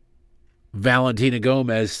Valentina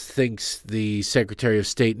Gomez thinks the Secretary of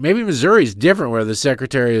State, maybe Missouri's different, where the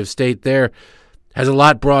Secretary of State there has a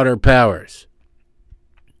lot broader powers.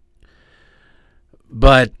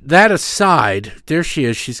 But that aside, there she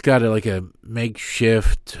is. She's got a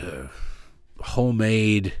makeshift,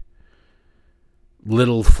 homemade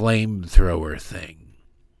little flamethrower thing.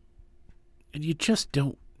 And you just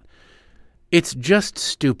don't. It's just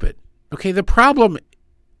stupid. Okay, the problem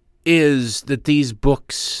is that these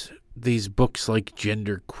books like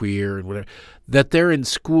Gender Queer and whatever, that they're in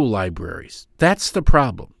school libraries. That's the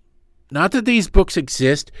problem. Not that these books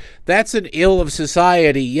exist. That's an ill of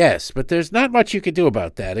society, yes, but there's not much you can do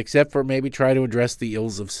about that except for maybe try to address the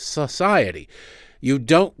ills of society. You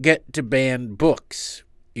don't get to ban books.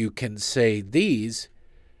 You can say these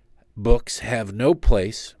books have no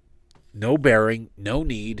place, no bearing, no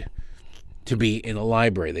need to be in a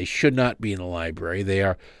library. They should not be in a library. They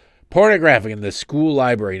are pornographic in the school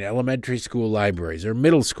library, in elementary school libraries, or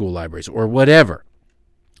middle school libraries, or whatever.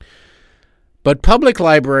 But public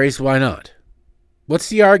libraries, why not? What's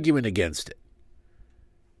the argument against it?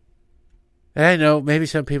 And I know maybe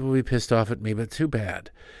some people will be pissed off at me, but too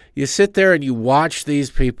bad. You sit there and you watch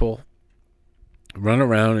these people run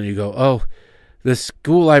around and you go, oh, the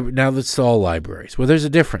school library, now that's all libraries. Well, there's a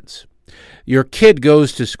difference. Your kid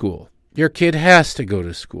goes to school. Your kid has to go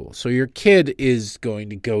to school. So your kid is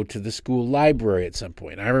going to go to the school library at some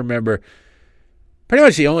point. I remember pretty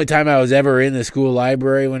much the only time I was ever in the school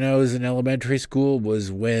library when I was in elementary school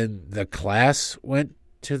was when the class went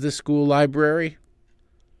to the school library.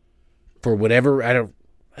 For whatever, I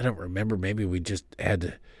don't remember. Maybe we just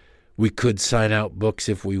we could sign out books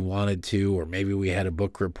if we wanted to, or maybe we had a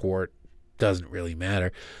book report. Doesn't really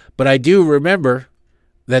matter. But I do remember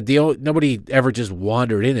that nobody ever just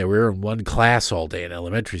wandered in there. We were in one class all day in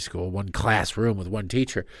elementary school, one classroom with one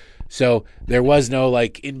teacher. So there was no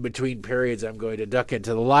in between periods I'm going to duck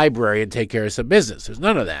into the library and take care of some business. There's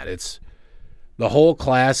none of that. It's the whole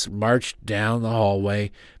class marched down the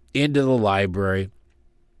hallway into the library.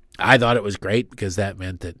 I thought it was great because that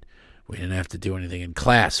meant that we didn't have to do anything in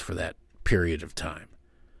class for that period of time.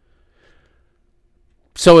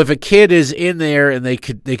 So if a kid is in there and they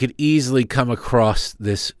could easily come across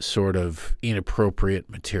this sort of inappropriate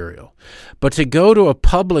material. But to go to a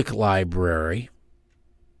public library,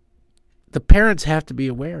 the parents have to be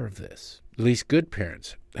aware of this. At least good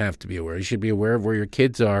parents have to be aware. You should be aware of where your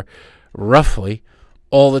kids are roughly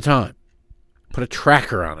all the time. Put a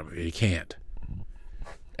tracker on them if you can't.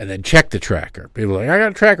 And then check the tracker. People are like, I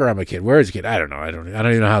got a tracker on my kid. Where is the kid? I don't know. I don't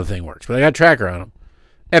even know how the thing works. But I got a tracker on him.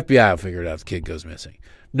 FBI will figure it out if the kid goes missing.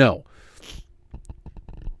 No.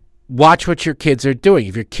 Watch what your kids are doing.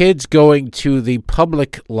 If your kid's going to the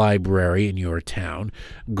public library in your town,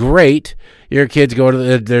 great. Your kids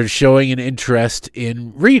they're showing an interest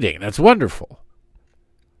in reading. That's wonderful.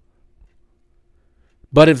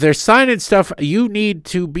 But if they're signing stuff, you need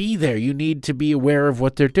to be there. You need to be aware of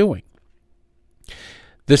what they're doing.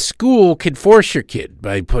 The school can force your kid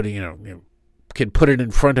by putting, can put it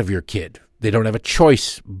in front of your kid. They don't have a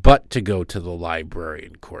choice but to go to the library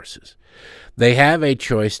in courses. They have a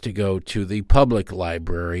choice to go to the public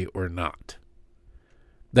library or not.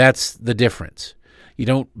 That's the difference. You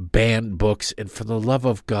don't ban books, and for the love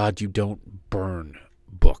of God, you don't burn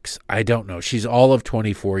books. I don't know. She's all of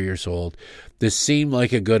 24 years old. This seemed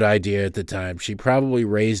like a good idea at the time. She probably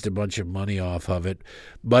raised a bunch of money off of it.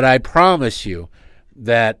 But I promise you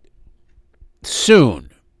that soon,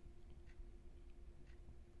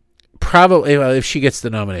 probably, if she gets the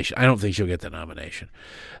nomination, I don't think she'll get the nomination.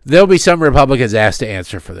 There'll be some Republicans asked to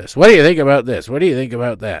answer for this. What do you think about this? What do you think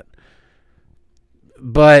about that?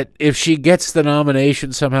 But if she gets the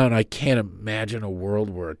nomination somehow, and I can't imagine a world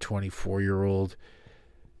where a 24-year-old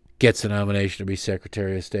gets the nomination to be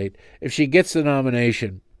Secretary of State. If she gets the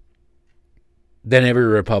nomination, then every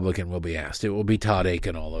Republican will be asked. It will be Todd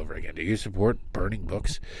Aiken all over again. Do you support burning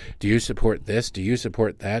books? Do you support this? Do you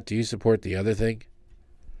support that? Do you support the other thing?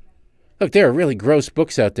 Look, there are really gross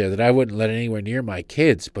books out there that I wouldn't let anywhere near my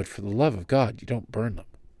kids, but for the love of God, you don't burn them.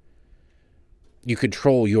 You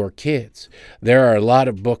control your kids. There are a lot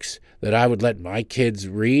of books that I would let my kids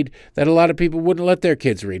read that a lot of people wouldn't let their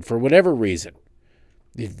kids read for whatever reason.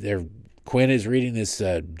 They're Quinn is reading this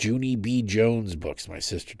Junie B. Jones books my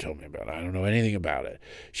sister told me about. I don't know anything about it.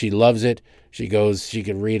 She loves it. She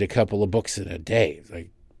can read a couple of books in a day. It's like,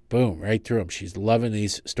 boom, right through them. She's loving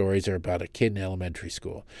these stories. They're about a kid in elementary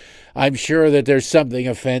school. I'm sure that there's something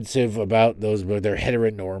offensive about those books. They're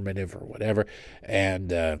heteronormative or whatever.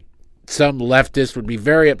 And some leftists would be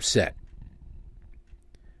very upset.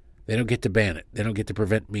 They don't get to ban it. They don't get to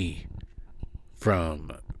prevent me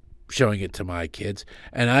from showing it to my kids.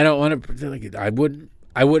 And I don't want to,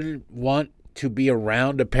 I wouldn't want to be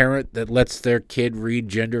around a parent that lets their kid read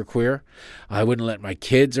genderqueer. I wouldn't let my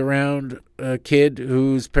kids around a kid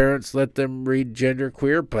whose parents let them read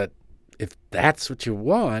genderqueer. But if that's what you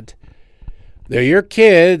want, they're your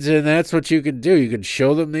kids, and that's what you can do. You can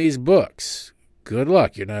show them these books. Good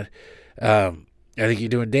luck. You're not, I think you're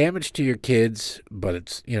doing damage to your kids, but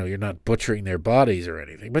it's, you're not butchering their bodies or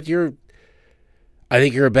anything. But I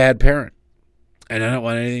think you're a bad parent, and I don't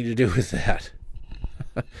want anything to do with that.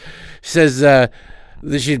 She says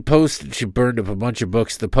she burned up a bunch of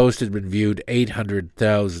books. The post had been viewed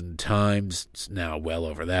 800,000 times. It's now well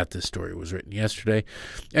over that. This story was written yesterday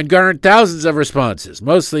and garnered thousands of responses,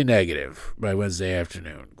 mostly negative, by Wednesday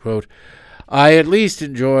afternoon. Quote, I at least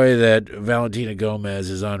enjoy that Valentina Gomez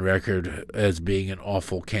is on record as being an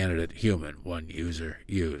awful candidate human, one user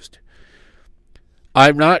used.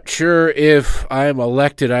 I'm not sure if I'm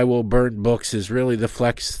elected I will burn books is really the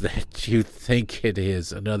flex that you think it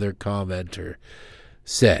is, another commenter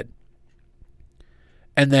said.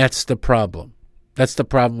 And that's the problem. That's the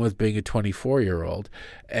problem with being a 24-year-old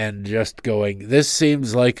and just going, this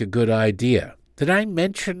seems like a good idea. Did I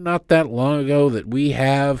mention not that long ago that we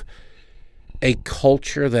have a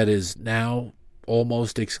culture that is now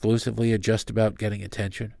almost exclusively just about getting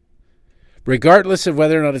attention? Regardless of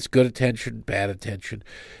whether or not it's good attention, bad attention,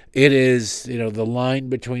 it is, the line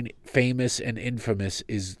between famous and infamous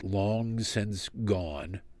is long since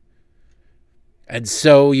gone. And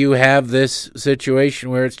so you have this situation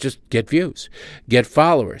where it's just get views, get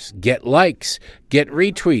followers, get likes, get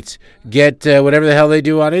retweets, get whatever the hell they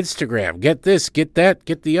do on Instagram, get this, get that,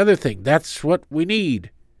 get the other thing. That's what we need.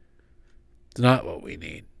 It's not what we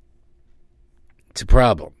need. It's a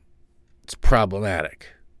problem. It's problematic.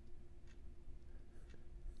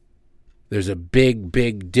 There's a big,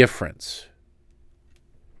 big difference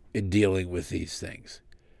in dealing with these things.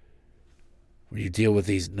 When you deal with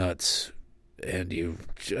these nuts and the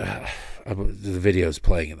video's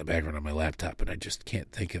playing in the background on my laptop and I just can't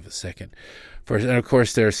think of a second. And of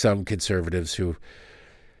course, there are some conservatives who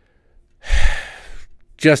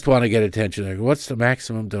just want to get attention. They go, what's the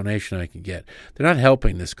maximum donation I can get? They're not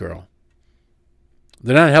helping this girl.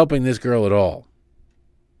 They're not helping this girl at all.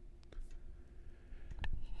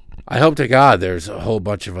 I hope to God there's a whole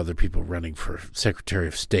bunch of other people running for Secretary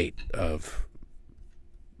of State of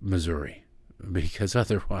Missouri, because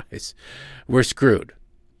otherwise we're screwed.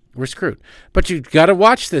 We're screwed. But you've got to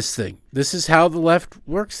watch this thing. This is how the left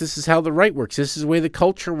works. This is how the right works. This is the way the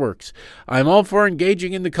culture works. I'm all for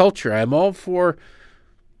engaging in the culture. I'm all for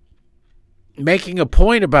making a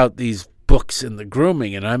point about these books and the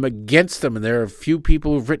grooming, and I'm against them, and there are a few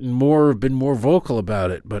people who've written more, have been more vocal about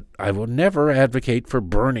it, but I will never advocate for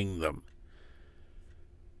burning them.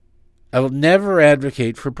 I will never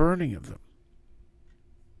advocate for burning of them.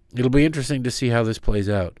 It'll be interesting to see how this plays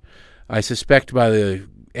out. I suspect by the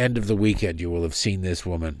end of the weekend you will have seen this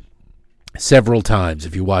woman several times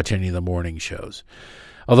if you watch any of the morning shows.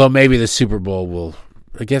 Although maybe the Super Bowl will,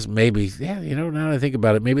 I guess maybe, now that I think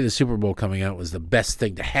about it, maybe the Super Bowl coming out was the best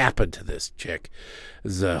thing to happen to this chick.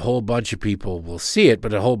 There's a whole bunch of people will see it,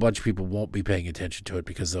 but a whole bunch of people won't be paying attention to it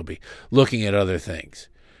because they'll be looking at other things.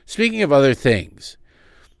 Speaking of other things,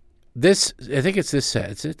 I think it's this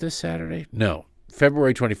Saturday. Is it this Saturday? No,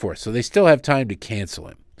 February 24th. So they still have time to cancel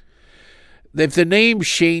him. If the name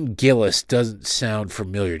Shane Gillis doesn't sound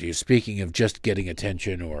familiar to you, speaking of just getting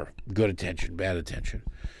attention or good attention, bad attention,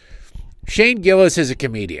 Shane Gillis is a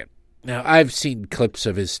comedian. Now, I've seen clips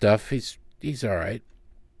of his stuff. He's all right.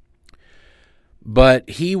 But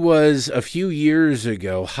he was, a few years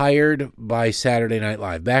ago, hired by Saturday Night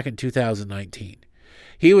Live, back in 2019.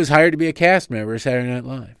 He was hired to be a cast member of Saturday Night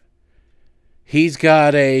Live. He's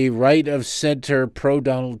got a right-of-center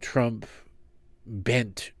pro-Donald Trump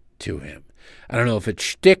bent to him. I don't know if it's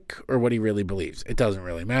shtick or what he really believes. It doesn't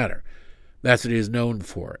really matter. That's what he is known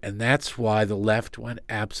for. And that's why the left went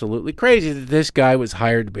absolutely crazy that this guy was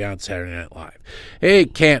hired to be on Saturday Night Live. He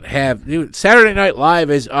can't have... Saturday Night Live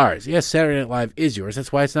is ours. Yes, Saturday Night Live is yours.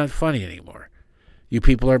 That's why it's not funny anymore. You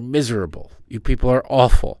people are miserable. You people are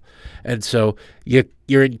awful. And so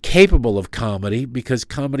you're incapable of comedy because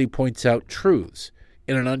comedy points out truths.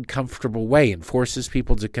 in an uncomfortable way and forces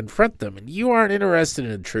people to confront them. And you aren't interested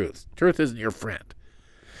in truth. Truth isn't your friend.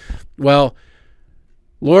 Well,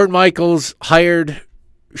 Lord Michaels hired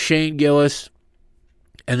Shane Gillis,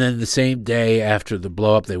 and then the same day after the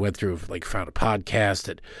blow-up, they went through, found a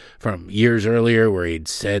podcast from years earlier where he'd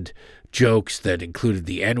said jokes that included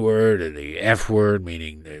the N-word and the F-word,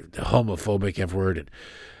 meaning the homophobic F-word, and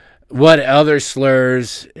what other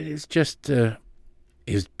slurs. It's just,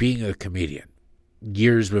 he was being a comedian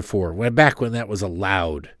years before, back when that was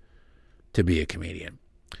allowed to be a comedian.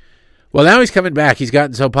 Well, now he's coming back. He's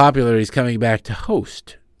gotten so popular, he's coming back to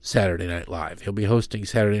host Saturday Night Live. He'll be hosting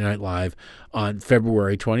Saturday Night Live on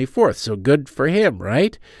February 24th. So good for him,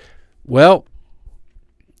 right? Well,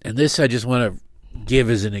 and this I just want to give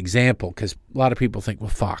as an example, because a lot of people think, well,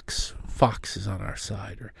 Fox is on our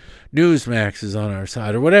side, or Newsmax is on our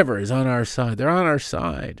side, or whatever is on our side. They're on our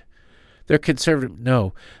side. They're conservative.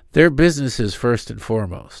 No, they're businesses first and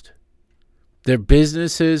foremost. They're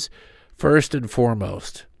businesses first and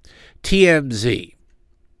foremost. TMZ,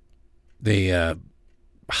 the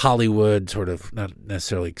Hollywood, sort of not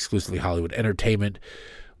necessarily exclusively Hollywood entertainment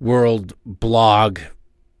world blog,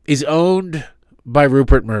 is owned by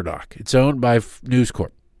Rupert Murdoch. It's owned by News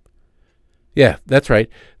Corp. Yeah, that's right.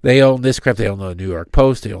 They own this crap. They own the New York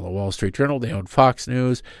Post. They own the Wall Street Journal. They own Fox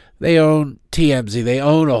News. They own TMZ. They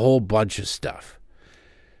own a whole bunch of stuff.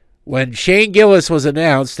 When Shane Gillis was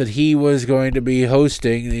announced that he was going to be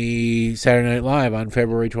hosting the Saturday Night Live on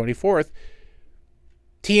February 24th,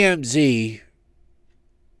 TMZ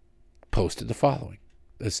posted the following,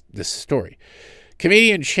 this story.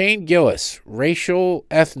 Comedian Shane Gillis, racial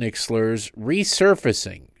ethnic slurs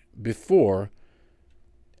resurfacing before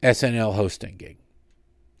SNL hosting gig.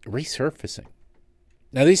 Resurfacing.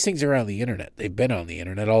 Now, these things are on the internet. They've been on the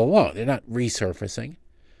internet all along. They're not resurfacing.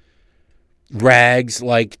 Rags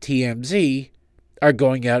like TMZ are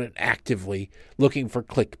going out and actively looking for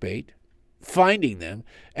clickbait, finding them,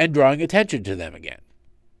 and drawing attention to them again.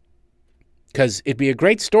 Because it'd be a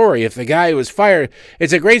great story if the guy who was fired...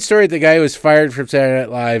 It's a great story if the guy who was fired from Saturday Night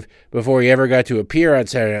Live before he ever got to appear on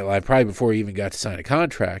Saturday Night Live, probably before he even got to sign a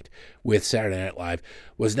contract with Saturday Night Live,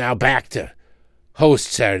 was now back to host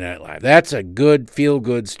Saturday Night Live. That's a good,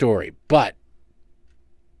 feel-good story. But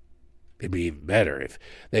it'd be even better if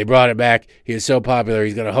they brought him back. He was so popular,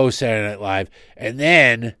 he's going to host Saturday Night Live. And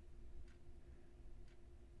then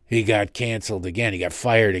he got canceled again. He got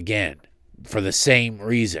fired again for the same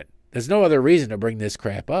reason. There's no other reason to bring this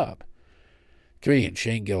crap up. Comedian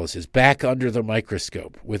Shane Gillis is back under the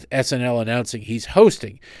microscope, with SNL announcing he's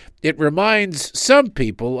hosting. It reminds some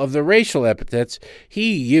people of the racial epithets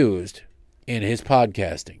he used in his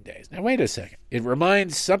podcasting days. Now, wait a second. It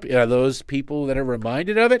reminds some those people that are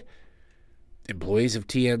reminded of it, employees of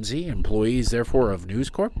TMZ, employees, therefore, of News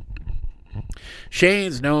Corp.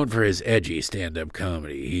 Shane's known for his edgy stand-up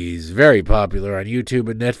comedy. He's very popular on YouTube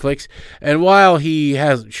and Netflix, and while he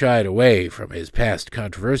hasn't shied away from his past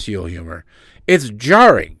controversial humor, it's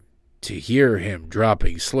jarring to hear him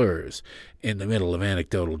dropping slurs in the middle of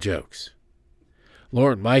anecdotal jokes.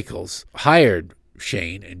 Lorne Michaels hired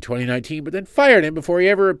Shane in 2019, but then fired him before he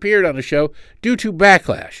ever appeared on a show due to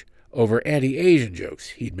backlash over anti-Asian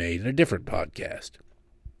jokes he'd made in a different podcast.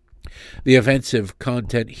 The offensive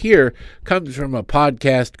content here comes from a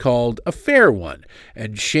podcast called A Fair One,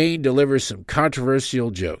 and Shane delivers some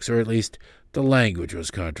controversial jokes, or at least the language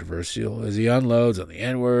was controversial, as he unloads on the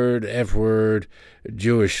N-word, F-word,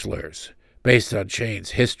 Jewish slurs. Based on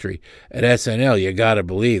Shane's history at SNL, you gotta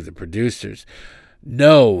believe the producers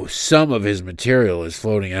know some of his material is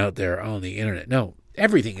floating out there on the internet. No,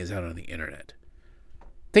 everything is out on the internet.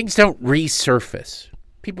 Things don't resurface.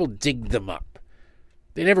 People dig them up.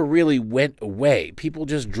 They never really went away. People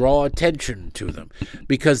just draw attention to them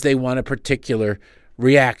because they want a particular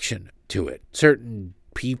reaction to it. Certain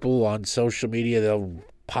people on social media, they'll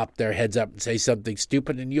pop their heads up and say something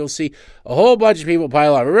stupid, and you'll see a whole bunch of people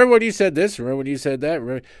pile on. Remember when you said this? Remember when you said that?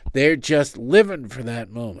 Remember? They're just living for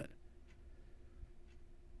that moment.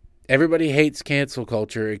 Everybody hates cancel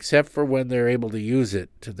culture except for when they're able to use it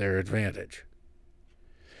to their advantage.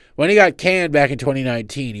 When he got canned back in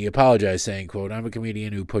 2019, he apologized, saying, quote, "I'm a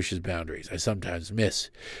comedian who pushes boundaries. I sometimes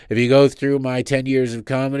miss. If you go through my 10 years of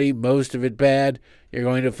comedy, most of it bad, you're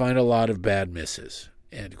going to find a lot of bad misses,"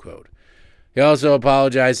 end quote. He also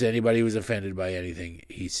apologized to anybody who was offended by anything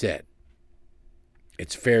he said.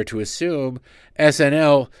 It's fair to assume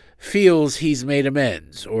SNL feels he's made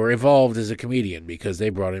amends or evolved as a comedian because they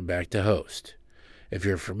brought him back to host. If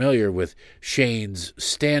you're familiar with Shane's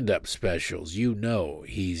stand-up specials, you know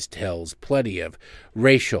he tells plenty of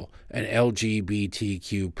racial and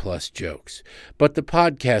LGBTQ plus jokes. But the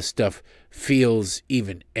podcast stuff feels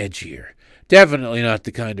even edgier. Definitely not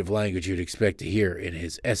the kind of language you'd expect to hear in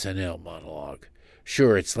his SNL monologue.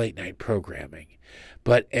 Sure, it's late-night programming,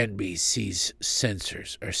 but NBC's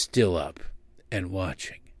censors are still up and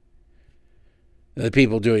watching. The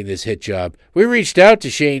people doing this hit job, we reached out to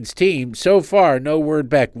Shane's team. So far, no word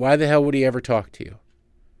back. Why the hell would he ever talk to you?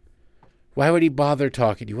 Why would he bother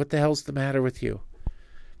talking to you? What the hell's the matter with you?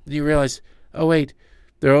 And you realize, oh, wait,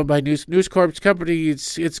 they're owned by News Corp's company.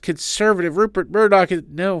 It's conservative. Rupert Murdoch.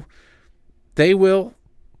 No, they will,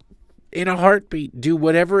 in a heartbeat, do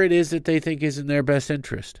whatever it is that they think is in their best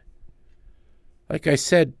interest. Like I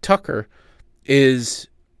said, Tucker is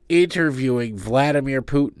interviewing Vladimir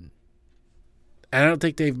Putin. I don't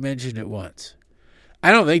think they've mentioned it once.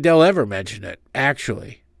 I don't think they'll ever mention it,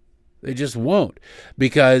 actually. They just won't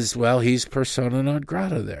because, well, he's persona non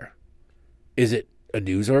grata there. Is it a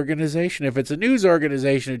news organization? If it's a news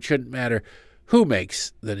organization, it shouldn't matter who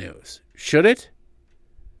makes the news. Should it?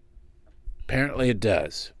 Apparently it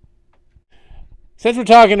does. Since we're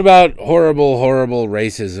talking about horrible, horrible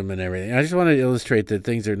racism and everything, I just want to illustrate that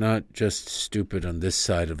things are not just stupid on this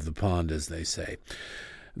side of the pond, as they say.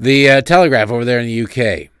 The Telegraph over there in the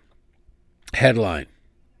UK. Headline.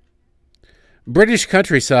 British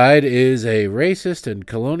countryside is a racist and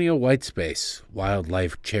colonial white space,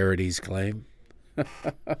 wildlife charities claim.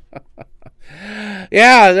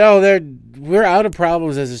 Yeah, no, we're out of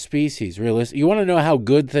problems as a species, realistic. You want to know how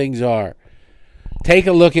good things are? Take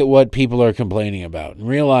a look at what people are complaining about and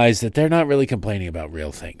realize that they're not really complaining about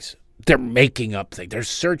real things. They're making up things. They're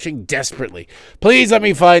searching desperately. Please let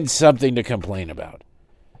me find something to complain about.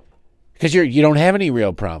 Because you don't have any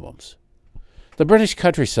real problems. The British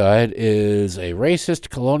countryside is a racist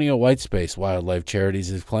colonial white space, wildlife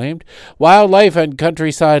charities have claimed. Wildlife and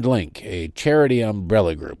Countryside Link, a charity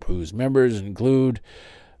umbrella group whose members include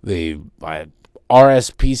the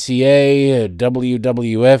RSPCA,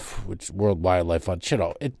 WWF, which is World Wildlife Fund.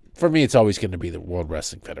 For me, it's always going to be the World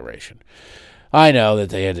Wrestling Federation. I know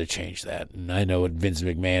that they had to change that, and I know what Vince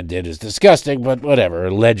McMahon did is disgusting, but whatever,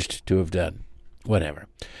 alleged to have done. Whatever.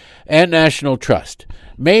 And National Trust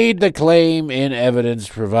made the claim in evidence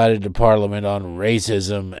provided to Parliament on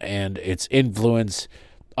racism and its influence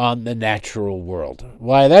on the natural world.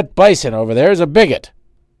 Why, that bison over there is a bigot.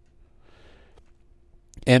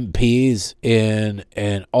 MPs in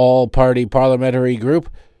an all-party parliamentary group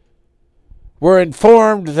were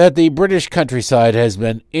informed that the British countryside has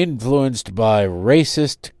been influenced by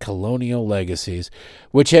racist colonial legacies,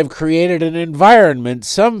 which have created an environment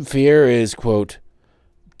some fear is, quote,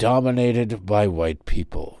 dominated by white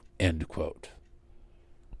people, end quote.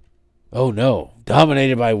 Oh no,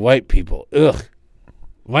 dominated by white people. Ugh.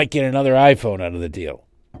 Might get another iPhone out of the deal.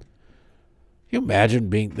 Can you imagine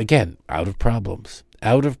being, again, out of problems.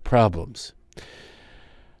 Out of problems.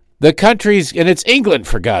 The country's, and it's England,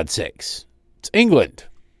 for God's sakes. It's England.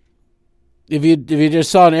 If you just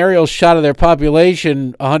saw an aerial shot of their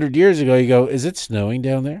population 100 years ago, you go, is it snowing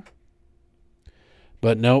down there?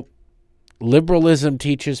 But nope. Liberalism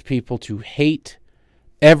teaches people to hate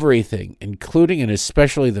everything, including and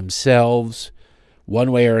especially themselves,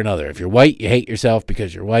 one way or another. If you're white, you hate yourself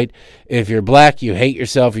because you're white. If you're black, you hate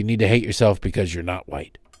yourself. You need to hate yourself because you're not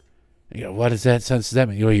white. You know, what does that sense does that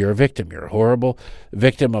mean? You're a victim. You're a horrible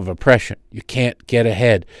victim of oppression. You can't get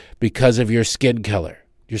ahead because of your skin color.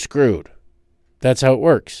 You're screwed. That's how it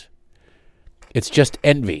works. It's just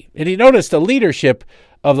envy. And you notice the leadership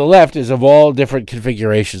of the left is of all different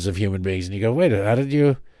configurations of human beings. And you go, wait,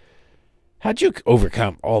 how'd you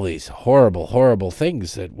overcome all these horrible, horrible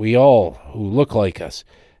things that we all who look like us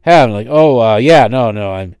have? I'm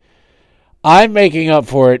like, I'm making up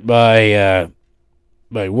for it by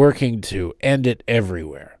working to end it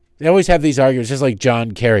everywhere. They always have these arguments, just like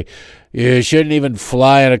John Kerry. You shouldn't even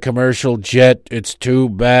fly in a commercial jet. It's too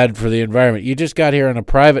bad for the environment. You just got here on a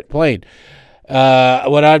private plane.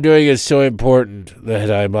 What I'm doing is so important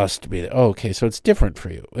that I must be there. Oh, okay, so it's different for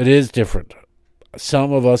you. It is different.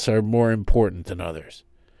 Some of us are more important than others.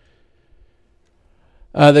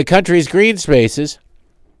 The country's green spaces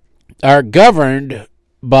are governed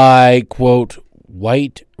by, quote,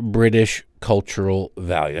 white British cultural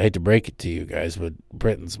value. I hate to break it to you guys, but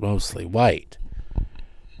Britain's mostly white.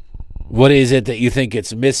 What is it that you think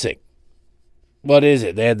it's missing? What is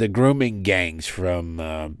it? They had the grooming gangs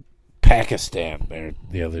from Pakistan there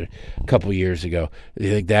the other couple years ago. Do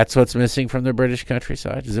you think that's what's missing from the British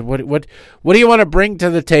countryside? Is it what do you want to bring to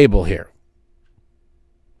the table here?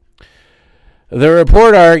 The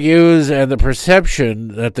report argues, and the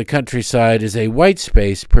perception that the countryside is a white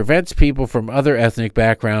space prevents people from other ethnic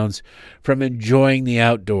backgrounds from enjoying the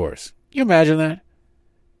outdoors. Can you imagine that?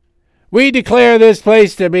 We declare this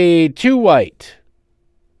place to be too white,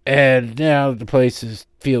 and now the place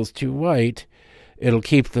feels too white. It'll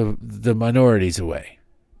keep the minorities away.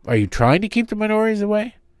 Are you trying to keep the minorities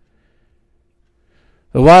away?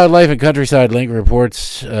 The Wildlife and Countryside Link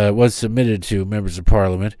reports was submitted to members of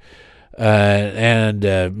Parliament and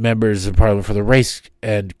members of Parliament for the Race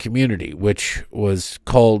and Community, which has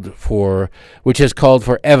called for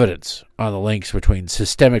evidence on the links between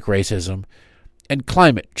systemic racism and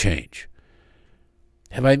climate change.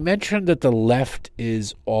 Have I mentioned that the left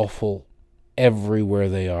is awful everywhere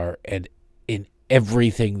they are and in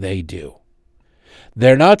everything they do?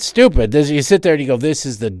 They're not stupid. You sit there and you go, this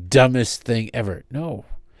is the dumbest thing ever. No,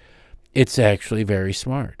 it's actually very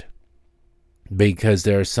smart. Because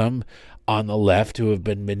there are some on the left who have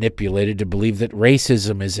been manipulated to believe that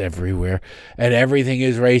racism is everywhere and everything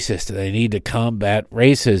is racist. And they need to combat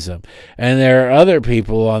racism. And there are other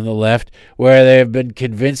people on the left where they have been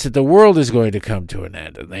convinced that the world is going to come to an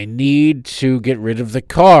end. And they need to get rid of the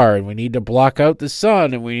car. And we need to block out the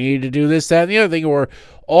sun. And we need to do this, that, and the other thing. Or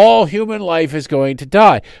all human life is going to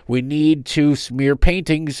die. We need to smear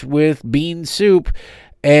paintings with bean soup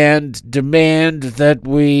and demand that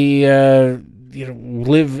we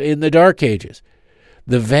live in the Dark Ages.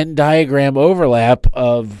 The Venn diagram overlap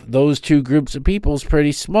of those two groups of people is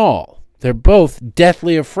pretty small. They're both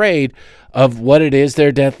deathly afraid of what it is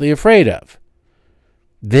they're deathly afraid of.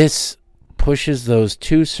 This pushes those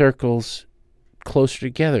two circles closer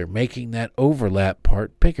together, making that overlap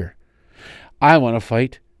part bigger. I want to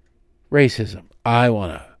fight racism. I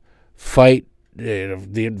want to fight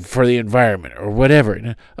for the environment or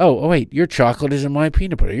whatever. Oh, wait, your chocolate is in my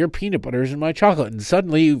peanut butter. Your peanut butter is in my chocolate. And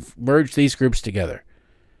suddenly you've merged these groups together.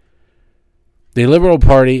 The Liberal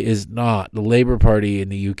Party is not. The Labour Party in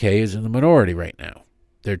the UK is in the minority right now.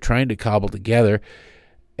 They're trying to cobble together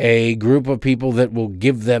a group of people that will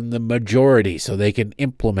give them the majority so they can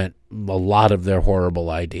implement a lot of their horrible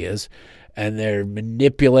ideas. And they're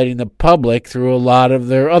manipulating the public through a lot of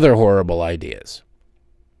their other horrible ideas.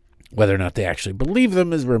 Whether or not they actually believe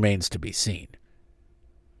them remains to be seen.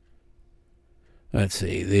 Let's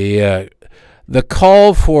see. The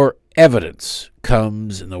call for evidence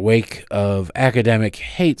comes in the wake of academic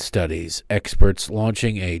hate studies experts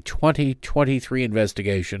launching a 2023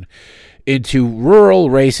 investigation into rural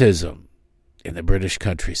racism in the British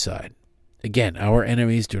countryside. Again, our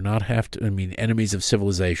enemies do not have to, enemies of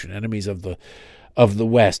civilization, enemies of the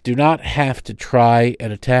West do not have to try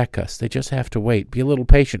and attack us. They just have to wait. Be a little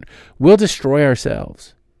patient. We'll destroy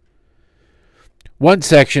ourselves. One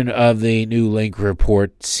section of the New Link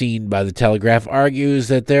report seen by the Telegraph argues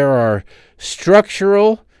that there are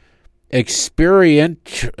experiential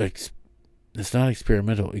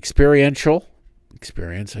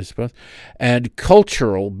experience, I suppose, and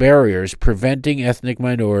cultural barriers preventing ethnic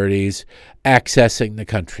minorities accessing the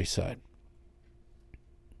countryside.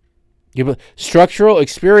 Structural,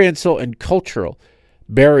 experiential, and cultural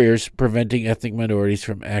barriers preventing ethnic minorities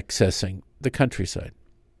from accessing the countryside.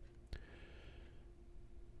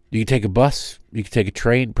 You can take a bus, you can take a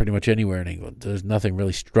train pretty much anywhere in England. There's nothing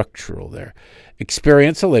really structural there.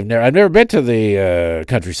 Experiential, I've never been to the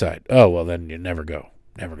countryside. Oh, well, then you never go.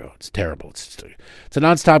 Never go. It's terrible. It's a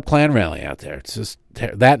nonstop Klan rally out there. It's just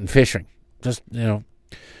that and fishing. Just,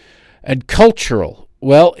 And cultural.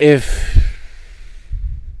 Well,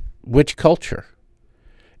 which culture?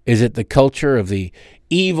 Is it the culture of the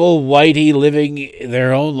evil whitey living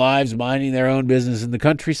their own lives, minding their own business in the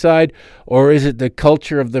countryside? Or is it the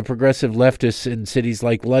culture of the progressive leftists in cities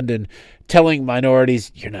like London telling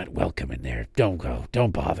minorities, you're not welcome in there. Don't go.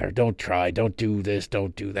 Don't bother. Don't try. Don't do this.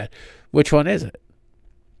 Don't do that. Which one is it?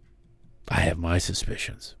 I have my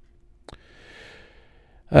suspicions.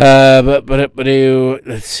 But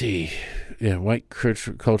let's see. Yeah, white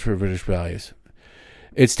culture of British values.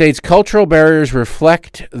 It states cultural barriers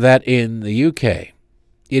reflect that in the UK,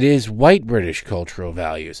 it is white British cultural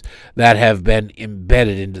values that have been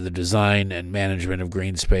embedded into the design and management of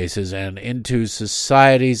green spaces and into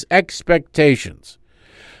society's expectations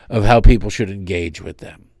of how people should engage with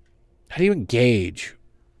them. How do you engage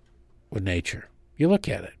with nature? You look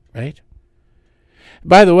at it, right?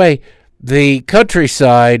 By the way, the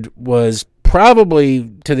countryside was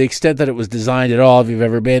probably, to the extent that it was designed at all, if you've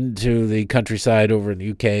ever been to the countryside over in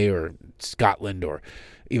the UK or Scotland or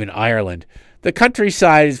even Ireland, the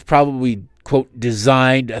countryside is probably, quote,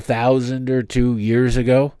 designed 1,000 or 2 years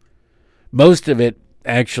ago. Most of it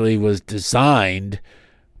actually was designed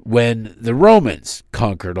when the Romans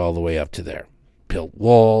conquered all the way up to there. built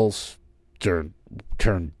walls, turned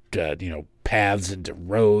paths into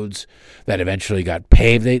roads that eventually got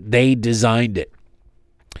paved. They designed it.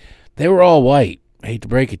 They were all white. I hate to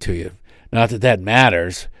break it to you. Not that that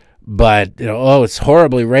matters, but, it's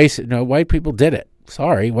horribly racist. No, white people did it.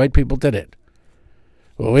 Sorry, white people did it.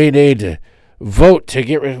 Well, we need to vote to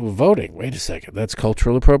get rid of voting. Wait a second. That's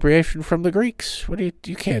cultural appropriation from the Greeks.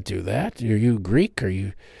 You can't do that. Are you Greek? Are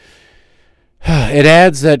you... It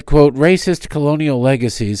adds that, quote, racist colonial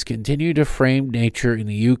legacies continue to frame nature in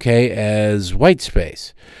the UK as white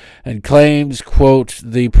space, and claims, quote,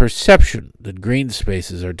 the perception that green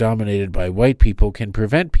spaces are dominated by white people can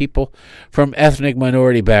prevent people from ethnic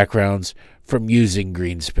minority backgrounds from using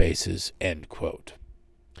green spaces, end quote.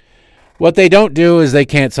 What they don't do is they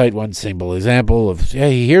can't cite one single example of,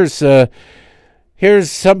 hey,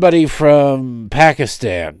 here's somebody from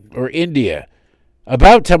Pakistan or India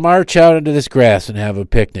about to march out into this grass and have a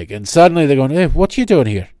picnic. And suddenly they're going, hey, what you doing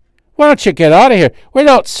here? Why don't you get out of here? We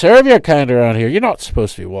don't serve your kind around here. You're not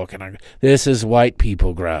supposed to be walking on. This is white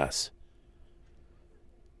people grass.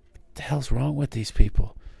 What the hell's wrong with these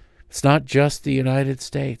people? It's not just the United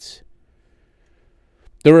States.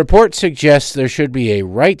 The report suggests there should be a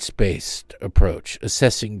rights-based approach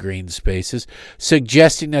assessing green spaces,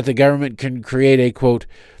 suggesting that the government can create a, quote,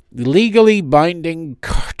 legally binding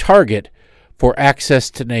target for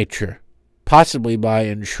access to nature, possibly by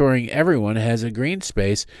ensuring everyone has a green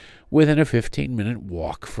space within a 15-minute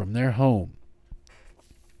walk from their home.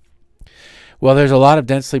 Well, there's a lot of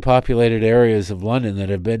densely populated areas of London that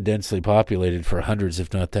have been densely populated for hundreds,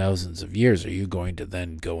 if not thousands of years. Are you going to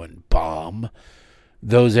then go and bomb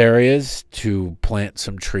those areas to plant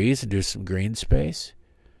some trees and do some green space?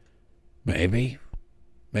 Maybe.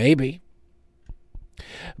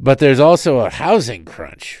 But there's also a housing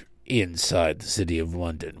crunch inside the city of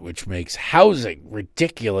London, which makes housing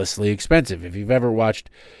ridiculously expensive. If you've ever watched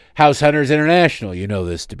House Hunters International, you know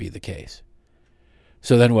this to be the case.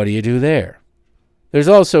 So then what do you do there? There's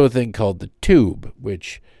also a thing called the Tube,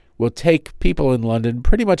 which will take people in London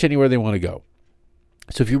pretty much anywhere they want to go.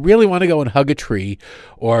 So if you really want to go and hug a tree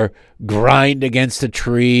or grind against a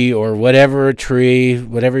tree or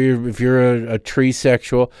if you're a tree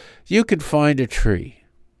sexual, you can find a tree.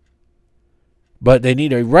 But they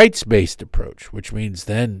need a rights-based approach, which means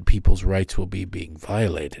then people's rights will be being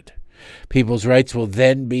violated. People's rights will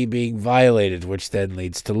then be being violated, which then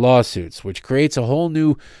leads to lawsuits, which creates a whole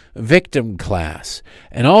new victim class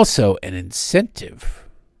and also an incentive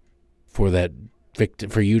for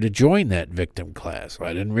you to join that victim class.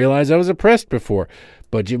 I didn't realize I was oppressed before,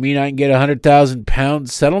 but you mean I can get £100,000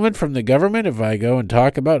 settlement from the government if I go and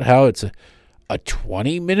talk about how it's a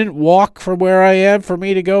 20-minute walk from where I am for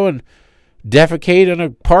me to go and defecate in a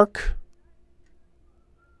park?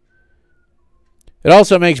 It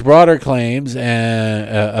also makes broader claims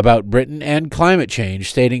about Britain and climate change,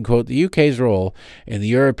 stating, quote, the UK's role in the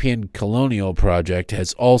European colonial project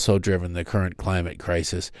has also driven the current climate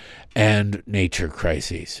crisis and nature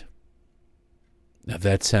crises. Now, if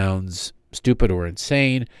that sounds stupid or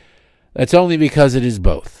insane, that's only because it is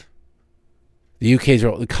both. The UK's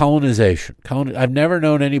role, the colonization. I've never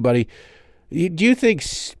known anybody... Do you think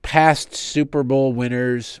past Super Bowl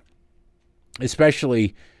winners,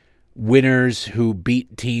 especially winners who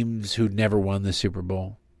beat teams who'd never won the Super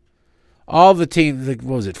Bowl? All the teams, what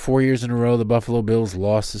was it, 4 years in a row the Buffalo Bills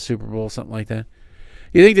lost the Super Bowl, something like that?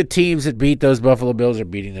 You think the teams that beat those Buffalo Bills are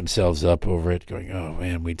beating themselves up over it, going, oh,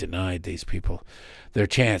 man, we denied these people their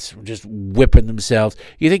chance, just whipping themselves?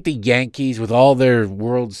 You think the Yankees, with all their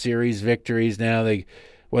World Series victories now,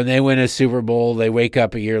 when they win a Super Bowl, they wake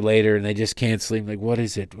up a year later and they just can't sleep. Like, what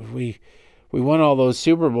is it? We won all those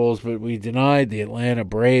Super Bowls, but we denied the Atlanta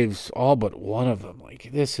Braves all but one of them. Like,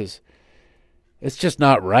 it's just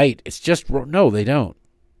not right. It's just, no, they don't.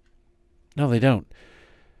 No, they don't.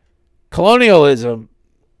 Colonialism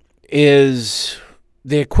is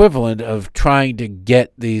the equivalent of trying to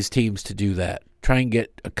get these teams to do that. Try and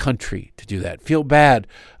get a country to do that. Feel bad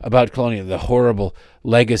about colonialism, the horrible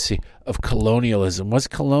legacy of colonialism. Was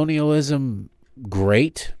colonialism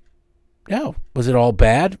great? No. Was it all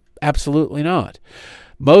bad? Absolutely not.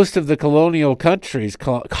 Most of the colonial countries,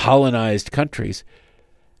 colonized countries,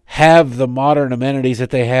 have the modern amenities that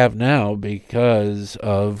they have now because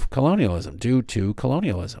of colonialism, due to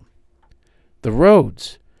colonialism. The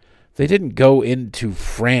roads. They didn't go into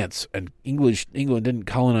France, and England didn't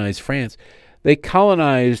colonize France. They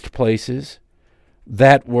colonized places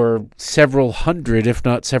that were several hundred, if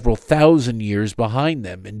not several thousand years behind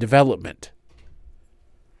them in development.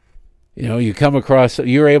 You know,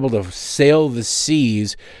 you're able to sail the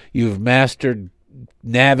seas. You've mastered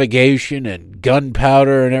navigation and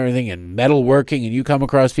gunpowder and everything and metalworking, and you come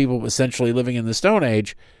across people essentially living in the Stone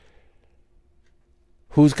Age,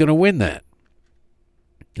 who's going to win that?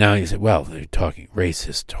 Now you say, well, they're talking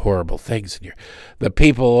racist, horrible things. And the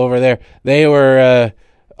people over there, they were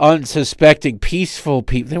unsuspecting, peaceful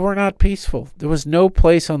people. They were not peaceful. There was no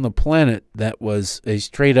place on the planet that was a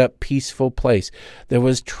straight-up peaceful place. There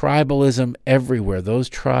was tribalism everywhere. Those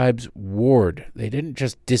tribes warred. They didn't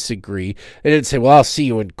just disagree. They didn't say, well, I'll see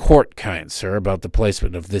you in court, kind sir, about the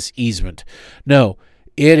placement of this easement. No,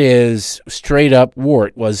 it is straight-up war.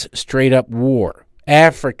 It was straight-up war.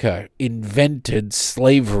 Africa invented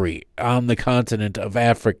slavery on the continent of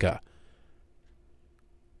Africa.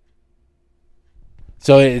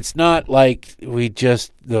 So it's not like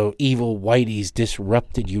the evil whiteys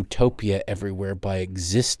disrupted utopia everywhere by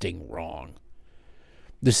existing wrong.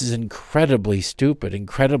 This is incredibly stupid,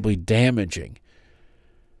 incredibly damaging.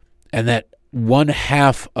 And that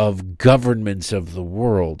 1/2 of governments of the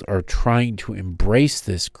world are trying to embrace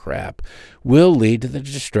this crap will lead to the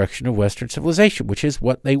destruction of Western civilization, which is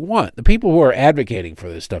what they want. The people who are advocating for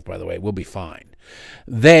this stuff, by the way, will be fine.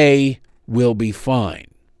 They will be fine.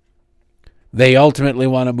 They ultimately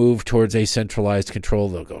want to move towards a centralized control.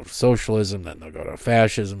 They'll go to socialism, then they'll go to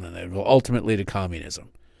fascism, then they'll go ultimately to communism.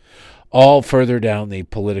 All further down the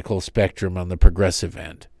political spectrum on the progressive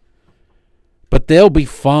end. But they'll be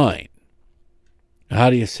fine. How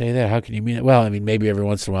do you say that? How can you mean it? Well, I mean, maybe every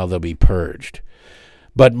once in a while they'll be purged.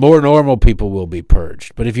 But more normal people will be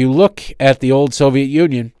purged. But if you look at the old Soviet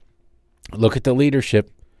Union, look at the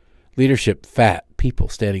leadership. Leadership, fat, people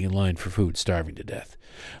standing in line for food, starving to death.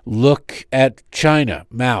 Look at China,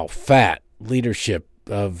 Mao, fat, leadership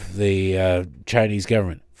of the Chinese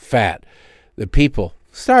government, fat. The people,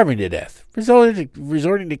 starving to death,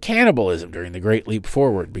 resorting to cannibalism during the Great Leap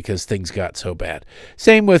Forward because things got so bad.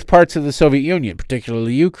 Same with parts of the Soviet Union,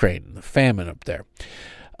 particularly Ukraine, the famine up there.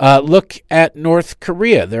 Look at North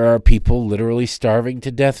Korea. There are people literally starving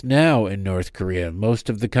to death now in North Korea. Most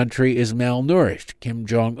of the country is malnourished. Kim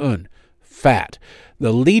Jong-un, fat.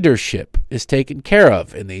 The leadership is taken care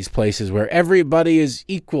of in these places where everybody is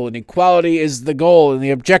equal and equality is the goal and the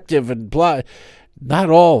objective and blah. Not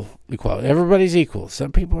all equality. Everybody's equal.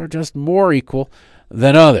 Some people are just more equal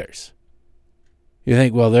than others. You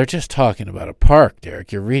think, well, they're just talking about a park,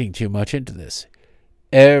 Derek. You're reading too much into this.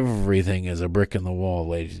 Everything is a brick in the wall,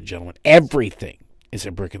 ladies and gentlemen. Everything is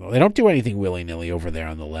a brick in the wall. They don't do anything willy-nilly over there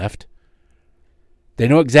on the left. They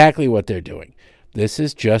know exactly what they're doing. This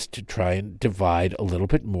is just to try and divide a little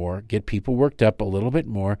bit more, get people worked up a little bit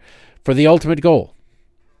more for the ultimate goal.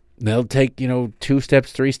 They'll take, 2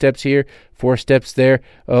 steps, 3 steps here, 4 steps there,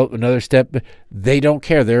 another step. They don't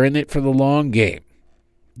care. They're in it for the long game.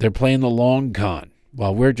 They're playing the long con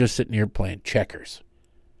while we're just sitting here playing checkers.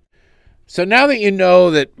 So now that you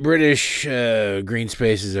know that British green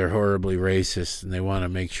spaces are horribly racist and they want to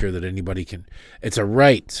make sure that anybody can, it's a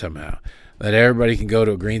right somehow, that everybody can go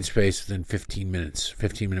to a green space within 15 minutes,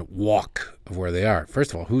 15-minute walk of where they are.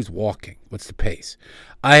 First of all, who's walking? What's the pace?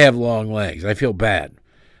 I have long legs. I feel bad.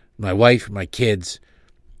 My wife, my kids,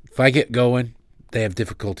 if I get going, they have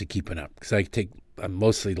difficulty keeping up because I'm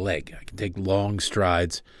mostly leg. I can take long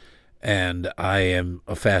strides, and I am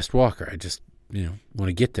a fast walker. I just, want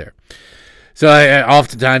to get there. So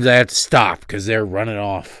oftentimes I have to stop because they're running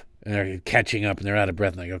off and they're catching up and they're out of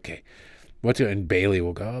breath. And I go, okay, and Bailey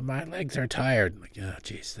will go, oh, my legs are tired. I'm like, oh,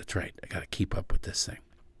 geez, that's right. I got to keep up with this thing.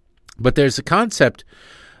 But there's a concept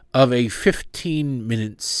of a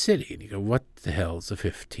 15-minute city. And you go, what the hell is a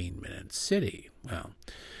 15-minute city? Well,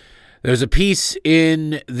 there's a piece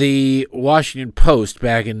in the Washington Post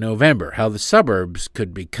back in November, how the suburbs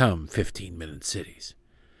could become 15-minute cities.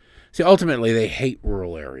 See, ultimately, they hate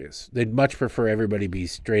rural areas. They'd much prefer everybody be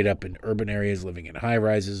straight up in urban areas, living in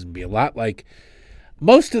high-rises, and be a lot like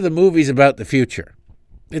most of the movies about the future.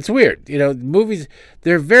 It's weird. Movies,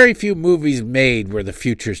 there are very few movies made where the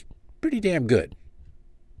future's pretty damn good.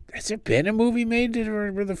 Has there been a movie made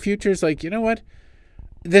where the future's like, you know what?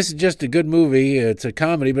 This is just a good movie. It's a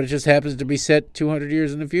comedy, but it just happens to be set 200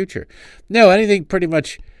 years in the future. No, anything pretty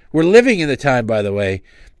much. We're living in the time, by the way.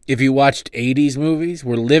 If you watched 80s movies,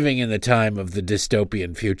 we're living in the time of the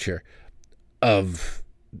dystopian future of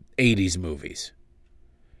 80s movies.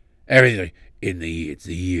 Everything. The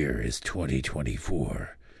year is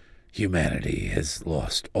 2024. Humanity has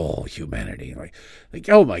lost all humanity. Like,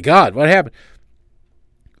 oh my God, what happened?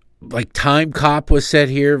 Like Time Cop was set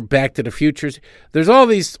here, Back to the Future. There's all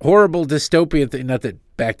these horrible dystopian things. Not that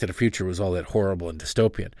Back to the Future was all that horrible and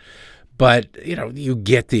dystopian, but you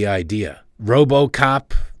get the idea.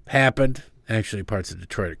 RoboCop happened. Actually, parts of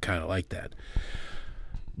Detroit are kind of like that.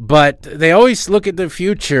 But they always look at the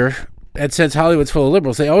future, and since Hollywood's full of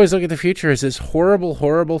liberals, they always look at the future as this horrible,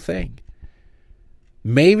 horrible thing.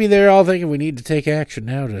 Maybe they're all thinking we need to take action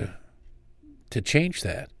now to change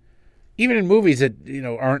that. Even in movies that,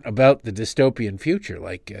 aren't about the dystopian future,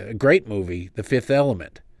 like a great movie, The Fifth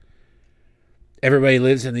Element. Everybody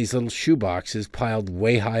lives in these little shoeboxes piled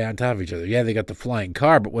way high on top of each other. Yeah, they got the flying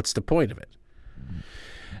car, but what's the point of it?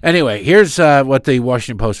 Anyway, here's what the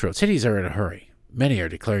Washington Post wrote. Cities are in a hurry. Many are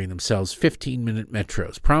declaring themselves 15-minute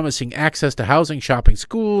metros, promising access to housing, shopping,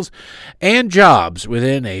 schools, and jobs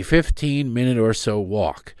within a 15-minute or so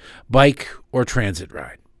walk, bike, or transit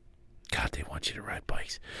ride. God, they want you to ride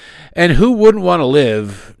bikes. And who wouldn't want to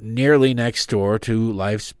live nearly next door to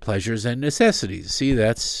life's pleasures and necessities? See,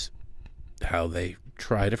 that's how they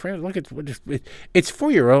try to frame it. Look, it's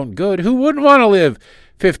for your own good. Who wouldn't want to live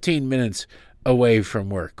 15 minutes away from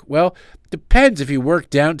work? Well, depends. If you work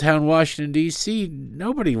downtown Washington, D.C.,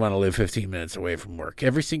 nobody want to live 15 minutes away from work.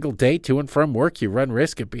 Every single day to and from work, you run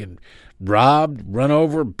risk of being robbed, run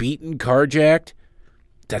over, beaten, carjacked.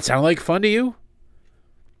 That sound like fun to you?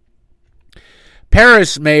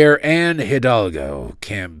 Paris Mayor Anne Hidalgo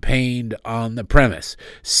campaigned on the premise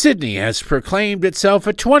Sydney has proclaimed itself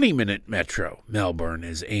a 20-minute metro. Melbourne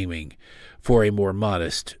is aiming for a more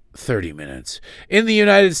modest 30 minutes. In the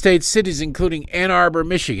United States, cities including Ann Arbor,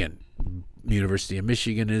 Michigan, University of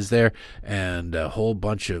Michigan is there, and a whole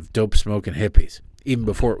bunch of dope-smoking hippies, even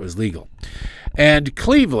before it was legal. And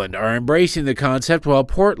Cleveland are embracing the concept, while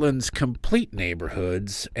Portland's complete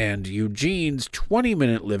neighborhoods and Eugene's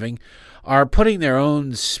 20-minute living are putting their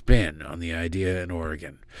own spin on the idea in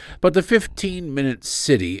Oregon. But the 15-minute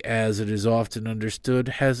city, as it is often understood,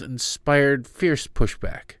 has inspired fierce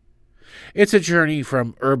pushback. It's a journey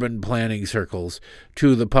from urban planning circles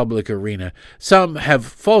to the public arena. Some have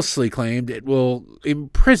falsely claimed it will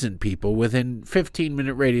imprison people within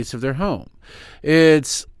 15-minute radius of their home.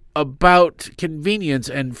 It's about convenience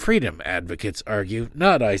and freedom, advocates argue,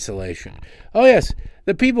 not isolation. Oh, yes,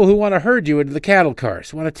 the people who want to herd you into the cattle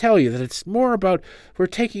cars want to tell you that it's more about we're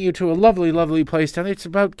taking you to a lovely, lovely place down there. It's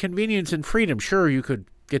about convenience and freedom. Sure, you could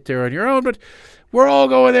get there on your own, but we're all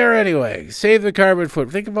going there anyway. Save the carbon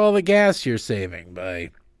footprint. Think of all the gas you're saving by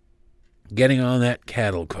getting on that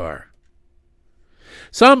cattle car.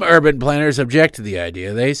 Some urban planners object to the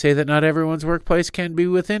idea. They say that not everyone's workplace can be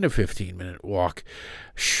within a 15-minute walk,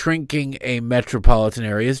 shrinking a metropolitan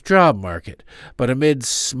area's job market. But amid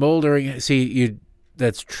smoldering...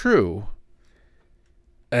 that's true,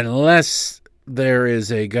 unless there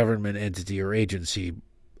is a government entity or agency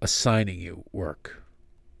assigning you work,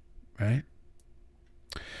 right?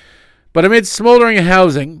 But amid smoldering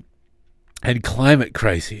housing and climate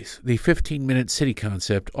crises, the 15-minute city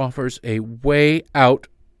concept offers a way out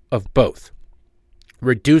of both,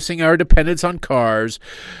 reducing our dependence on cars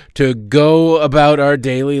to go about our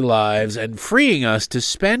daily lives and freeing us to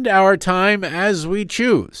spend our time as we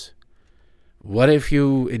choose. What if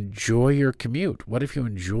you enjoy your commute? What if you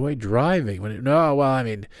enjoy driving?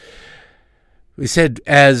 We said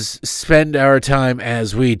spend our time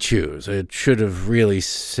as we choose. It should have really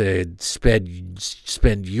said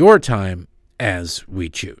spend your time as we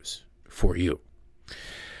choose for you.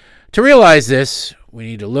 To realize this, we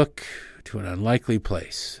need to look to an unlikely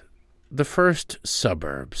place, the first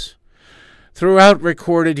suburbs. Throughout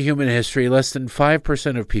recorded human history, less than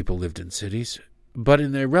 5% of people lived in cities. But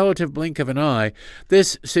in the relative blink of an eye,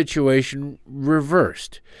 this situation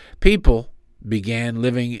reversed. People began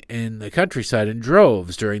living in the countryside in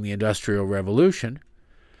droves during the Industrial Revolution.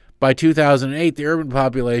 By 2008, the urban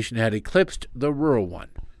population had eclipsed the rural one.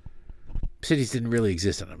 Cities didn't really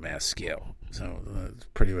exist on a mass scale, so it's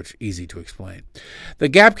pretty much easy to explain. The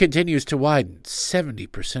gap continues to widen.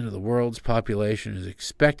 70% of the world's population is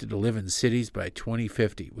expected to live in cities by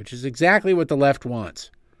 2050, which is exactly what the left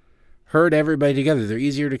wants. Herd everybody together. They're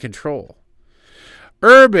easier to control.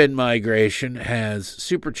 Urban migration has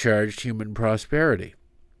supercharged human prosperity.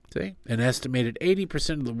 See? An estimated 80%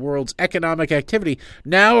 of the world's economic activity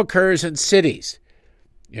now occurs in cities.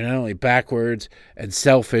 You're not only backwards and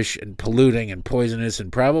selfish and polluting and poisonous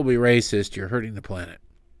and probably racist, you're hurting the planet.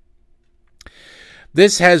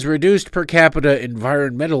 This has reduced per capita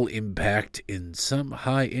environmental impact in some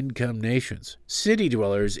high-income nations. City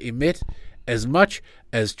dwellers emit as much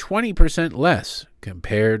as 20% less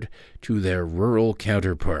compared to their rural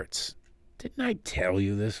counterparts. Didn't I tell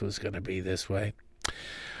you this was going to be this way?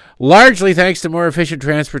 Largely thanks to more efficient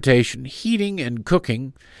transportation, heating, and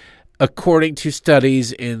cooking, according to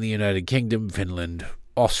studies in the United Kingdom, Finland,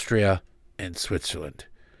 Austria, and Switzerland.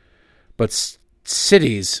 But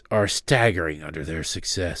cities are staggering under their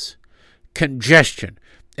success. Congestion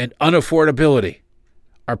and unaffordability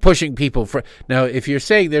are pushing people for. Now, if you're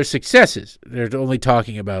saying there's successes, they're only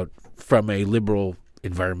talking about from a liberal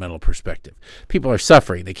environmental perspective. People are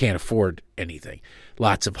suffering. They can't afford anything.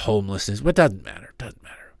 Lots of homelessness, but it doesn't matter. Doesn't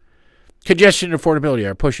matter. Congestion and affordability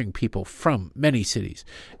are pushing people from many cities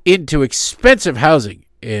into expensive housing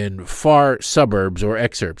in far suburbs or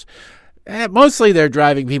exurbs. Mostly they're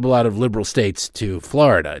driving people out of liberal states to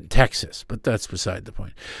Florida and Texas, but that's beside the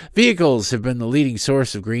point. Vehicles have been the leading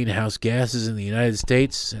source of greenhouse gases in the United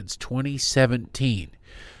States since 2017.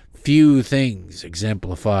 Few things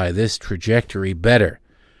exemplify this trajectory better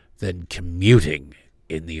than commuting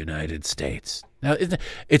in the United States. Now,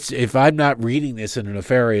 it's if I'm not reading this in a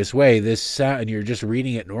nefarious way, and you're just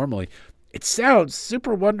reading it normally, it sounds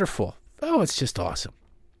super wonderful. Oh, it's just awesome.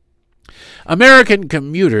 American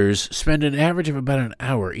commuters spend an average of about an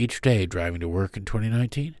hour each day driving to work in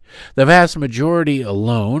 2019. The vast majority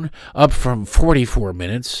alone, up from 44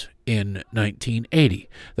 minutes in 1980.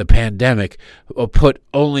 The pandemic put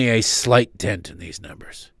only a slight dent in these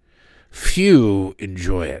numbers. Few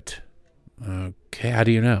enjoy it. Okay, how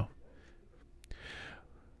do you know?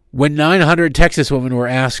 When 900 Texas women were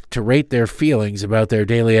asked to rate their feelings about their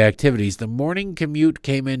daily activities, the morning commute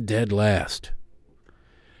came in dead last.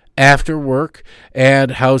 After work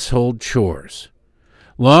and household chores.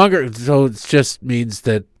 Longer, so it just means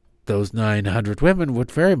that those 900 women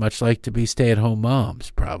would very much like to be stay-at-home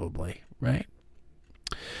moms, probably, right?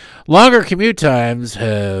 Longer commute times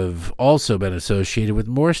have also been associated with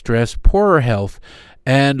more stress, poorer health,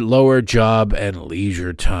 and lower job and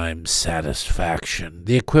leisure time satisfaction.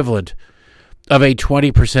 The equivalent of a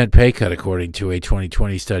 20% pay cut, according to a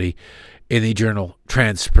 2020 study in the journal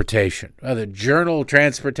Transportation. The journal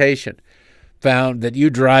Transportation found that you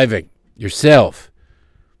driving yourself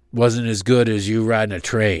wasn't as good as you riding a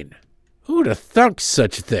train. Who'd have thunk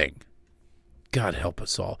such a thing? God help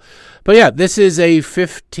us all. But yeah, this is a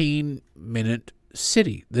 15-minute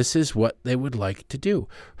city. This is what they would like to do.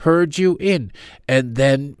 Herd you in and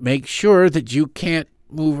then make sure that you can't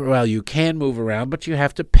move. Well, you can move around, but you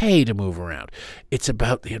have to pay to move around. It's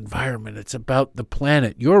about the environment. It's about the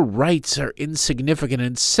planet. Your rights are insignificant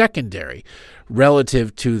and secondary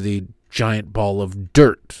relative to the giant ball of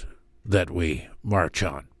dirt that we march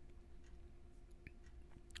on.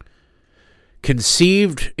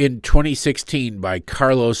 Conceived in 2016 by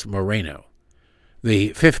Carlos Moreno,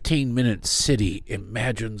 the 15-minute city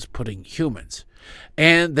imagines putting humans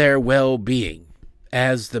and their well-being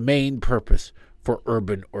as the main purpose for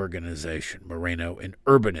urban organization. Moreno, an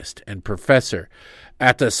urbanist and professor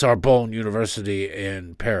at the Sorbonne University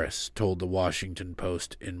in Paris, told the Washington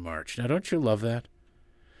Post in March. Now, don't you love that?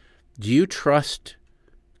 Do you trust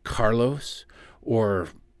Carlos or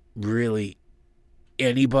really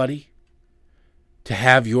anybody to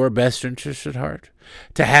have your best interests at heart,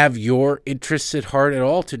 to have your interests at heart at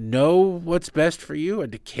all, to know what's best for you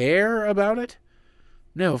and to care about it?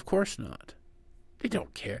 No, of course not. They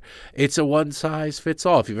don't care. It's a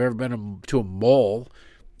one-size-fits-all. If you've ever been to a mall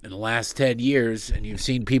in the last 10 years and you've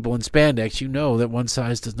seen people in spandex, you know that one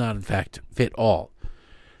size does not, in fact, fit all.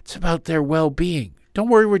 It's about their well-being. Don't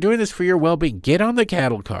worry, we're doing this for your well-being. Get on the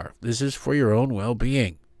cattle car. This is for your own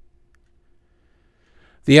well-being.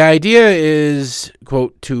 The idea is,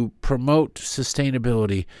 quote, to promote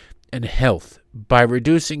sustainability and health by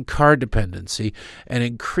reducing car dependency and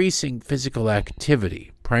increasing physical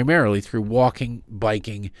activity, primarily through walking,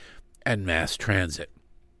 biking, and mass transit.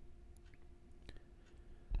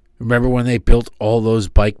 Remember when they built all those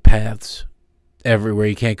bike paths everywhere?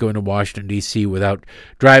 You can't go into Washington, D.C. without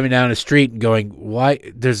driving down a street and going, why?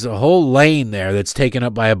 There's a whole lane there that's taken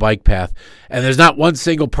up by a bike path, and there's not one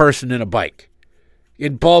single person in a bike.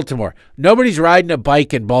 In Baltimore, nobody's riding a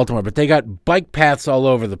bike in Baltimore, but they got bike paths all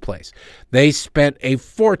over the place. They spent a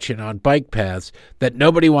fortune on bike paths that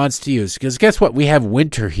nobody wants to use. Because guess what? We have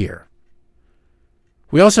winter here.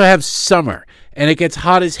 We also have summer, and it gets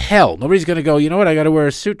hot as hell. Nobody's going to go, you know what, I got to wear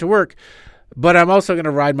a suit to work, but I'm also going to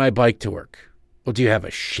ride my bike to work. Well, do you have a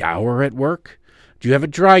shower at work? Do you have a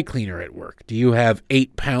dry cleaner at work? Do you have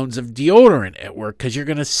 8 pounds of deodorant at work? Because you're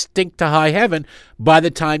going to stink to high heaven by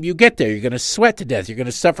the time you get there. You're going to sweat to death. You're going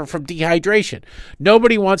to suffer from dehydration.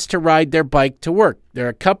 Nobody wants to ride their bike to work. There are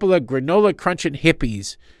a couple of granola crunching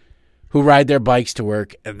hippies who ride their bikes to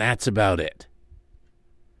work, and that's about it.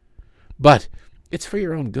 But it's for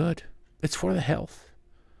your own good. It's for the health.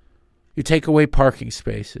 You take away parking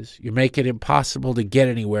spaces. You make it impossible to get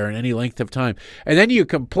anywhere in any length of time. And then you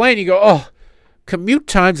complain. You go, oh, commute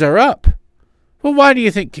times are up. Well, why do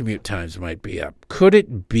you think commute times might be up? Could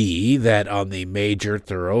it be that on the major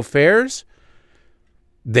thoroughfares,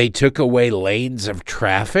 they took away lanes of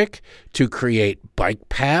traffic to create bike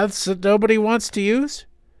paths that nobody wants to use?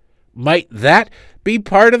 Might that be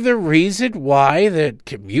part of the reason why the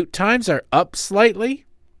commute times are up slightly?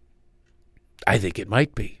 I think it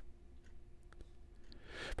might be.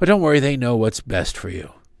 But don't worry, they know what's best for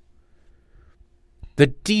you.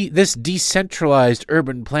 This decentralized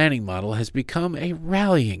urban planning model has become a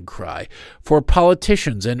rallying cry for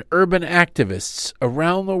politicians and urban activists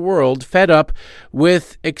around the world fed up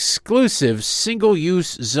with exclusive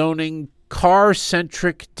single-use zoning,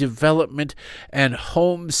 car-centric development, and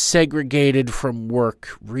homes segregated from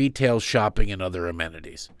work, retail, shopping, and other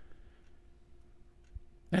amenities.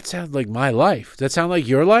 That sounds like my life. Does that sound like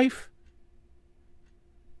your life?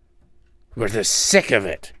 They're sick of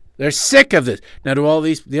it. They're sick of this. Now, do all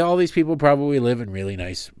these people probably live in really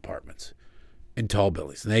nice apartments in tall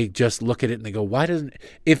buildings? And they just look at it and they go, why doesn't...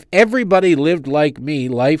 If everybody lived like me,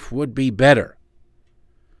 life would be better.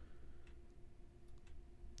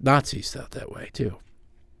 Nazis thought that way, too.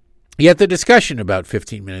 Yet the discussion about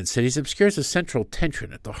 15-minute cities obscures a central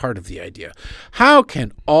tension at the heart of the idea. How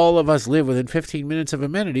can all of us live within 15 minutes of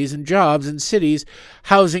amenities and jobs in cities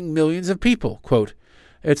housing millions of people? Quote,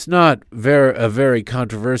 it's not a very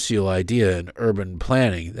controversial idea in urban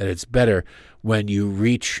planning that it's better when you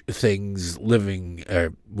reach things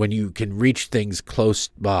when you can reach things close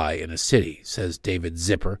by in a city, says David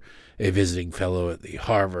Zipper, a visiting fellow at the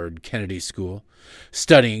Harvard Kennedy School,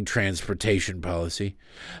 studying transportation policy.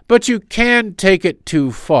 But you can take it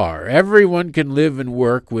too far. Everyone can live and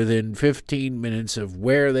work within 15 minutes of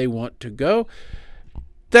where they want to go.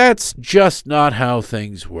 That's just not how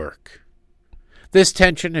things work. This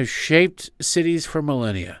tension has shaped cities for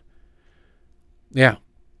millennia. Yeah,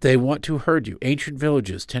 they want to herd you. Ancient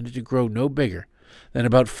villages tended to grow no bigger than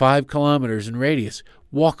about 5 kilometers in radius,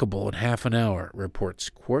 walkable in half an hour, reports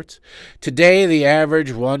Quartz. Today, the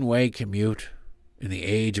average one-way commute in the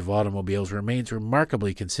age of automobiles remains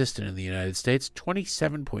remarkably consistent in the United States,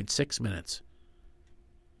 27.6 minutes.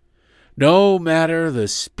 No matter the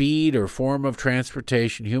speed or form of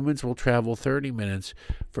transportation, humans will travel 30 minutes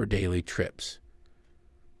for daily trips.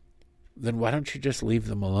 Then why don't you just leave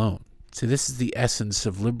them alone? See, this is the essence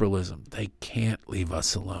of liberalism. They can't leave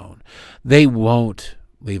us alone. They won't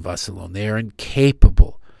leave us alone. They are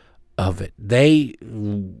incapable of it. They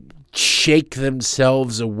shake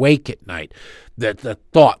themselves awake at night. That the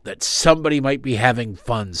thought that somebody might be having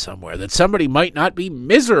fun somewhere, that somebody might not be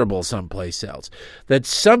miserable someplace else, that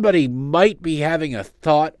somebody might be having a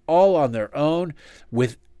thought all on their own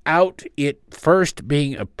without it first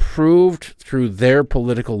being approved through their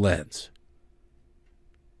political lens.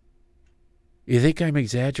 You think I'm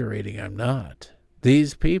exaggerating? I'm not.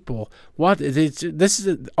 These people want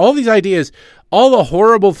all these ideas, all the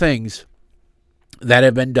horrible things that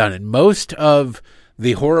have been done, and most of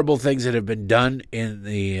the horrible things that have been done in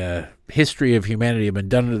the history of humanity have been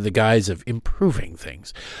done under the guise of improving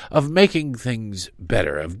things, of making things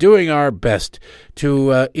better, of doing our best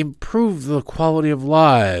to improve the quality of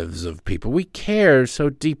lives of people. We care so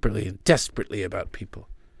deeply and desperately about people.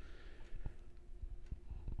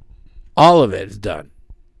 All of it is done.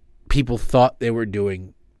 People thought they were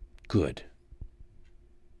doing good.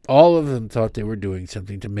 All of them thought they were doing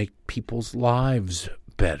something to make people's lives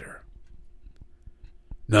better.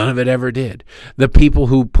 None of it ever did. The people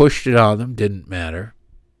who pushed it on them didn't matter.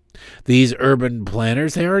 These urban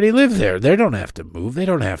planners, they already live there. They don't have to move. They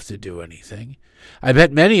don't have to do anything. I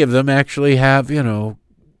bet many of them actually have,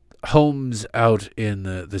 homes out in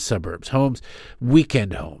the suburbs, homes,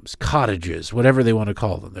 weekend homes, cottages, whatever they want to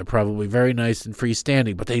call them. They're probably very nice and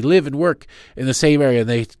freestanding, but they live and work in the same area, and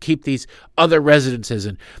they keep these other residences,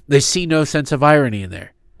 and they see no sense of irony in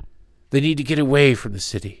there. They need to get away from the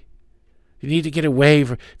city. You need to get away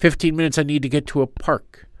for 15 minutes. I need to get to a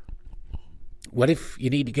park. What if you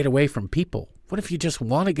need to get away from people? What if you just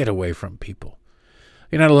want to get away from people?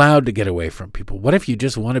 You're not allowed to get away from people. What if you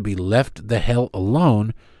just want to be left the hell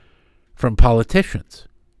alone from politicians?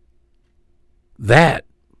 That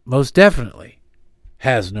most definitely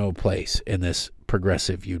has no place in this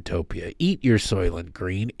progressive utopia. Eat your Soylent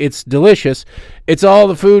Green. It's delicious. It's all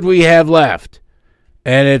the food we have left,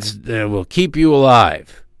 and it will keep you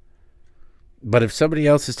alive. But if somebody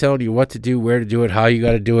else is telling you what to do, where to do it, how you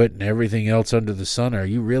got to do it, and everything else under the sun, are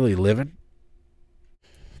you really living?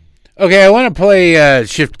 Okay, I want to play,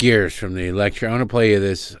 shift gears from the lecture. I want to play you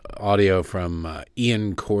this audio from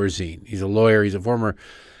Ian Corzine. He's a lawyer. He's a former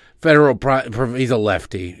federal, he's a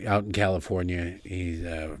lefty out in California. He's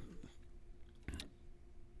a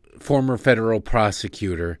former federal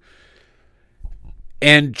prosecutor.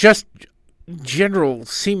 And just general,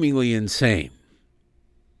 seemingly insane.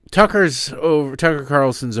 Tucker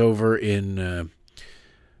Carlson's over in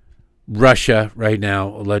Russia right now,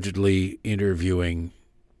 allegedly interviewing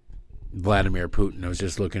Vladimir Putin. I was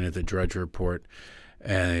just looking at the Drudge Report,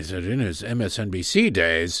 and he said in his MSNBC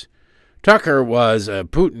days, Tucker was a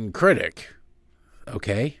Putin critic.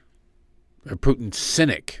 Okay. Or Putin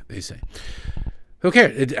cynic, they say. Who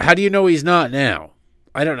cares? How do you know he's not now?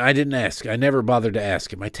 I didn't ask. I never bothered to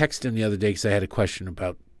ask him. I texted him the other day because I had a question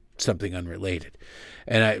about something unrelated.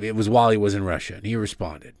 And it was while he was in Russia, and he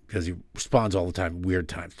responded, because he responds all the time, weird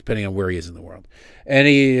times, depending on where he is in the world. And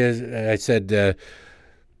I said,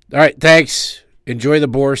 all right, thanks. Enjoy the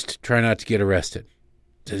Borst. Try not to get arrested.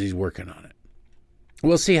 Says he's working on it.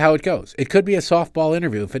 We'll see how it goes. It could be a softball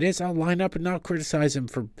interview. If it is, I'll line up and not criticize him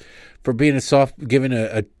for being giving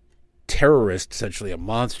a terrorist, essentially a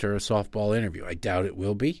monster, a softball interview. I doubt it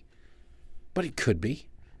will be, but it could be.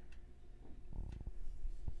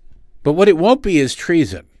 But what it won't be is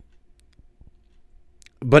treason.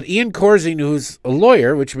 But Ian Corzine, who's a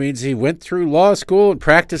lawyer, which means he went through law school and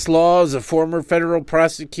practiced law as a former federal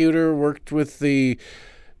prosecutor, worked with the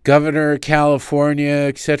governor of California,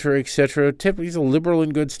 et cetera, he's a liberal in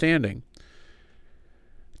good standing.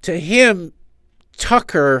 To him,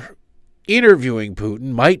 Tucker interviewing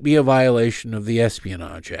Putin might be a violation of the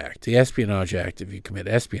Espionage Act. The Espionage Act, if you commit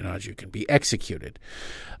espionage, you can be executed.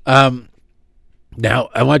 Now,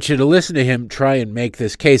 I want you to listen to him try and make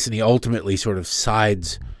this case, and he ultimately sort of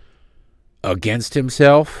sides against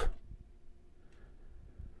himself.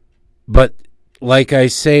 But like I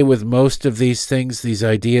say with most of these things, these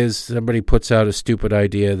ideas, somebody puts out a stupid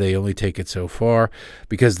idea, they only take it so far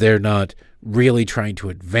because they're not really trying to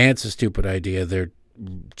advance a stupid idea. They're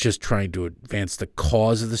just trying to advance the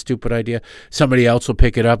cause of the stupid idea. Somebody else will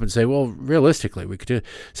pick it up and say, well, realistically, we could do.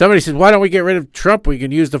 Somebody says, why don't we get rid of Trump? We can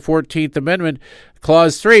use the 14th Amendment,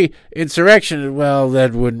 Clause 3, insurrection. Well,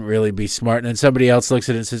 that wouldn't really be smart. And then somebody else looks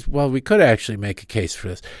at it and says, well, we could actually make a case for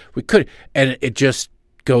this. We could. And it just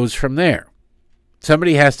goes from there.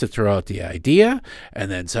 Somebody has to throw out the idea,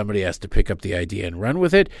 and then somebody has to pick up the idea and run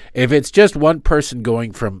with it. If it's just one person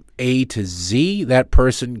going from A to Z, that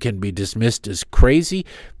person can be dismissed as crazy.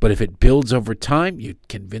 But if it builds over time, you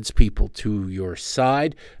convince people to your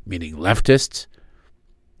side, meaning leftists.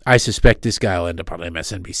 I suspect this guy will end up on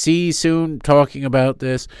MSNBC soon talking about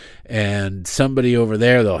this, and somebody over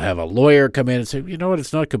there, they'll have a lawyer come in and say, you know what,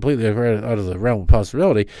 it's not completely out of the realm of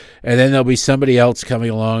possibility. And then there'll be somebody else coming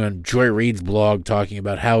along on Joy Reid's blog talking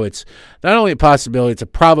about how it's not only a possibility, it's a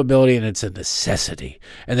probability, and it's a necessity.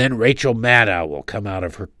 And then Rachel Maddow will come out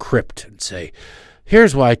of her crypt and say,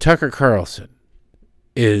 here's why Tucker Carlson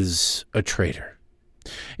is a traitor,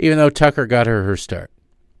 even though Tucker got her start.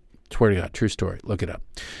 Swear to God, true story. Look it up.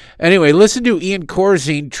 Anyway, listen to Ian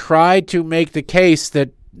Corzine try to make the case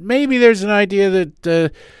that maybe there's an idea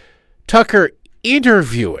that Tucker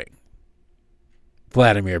interviewing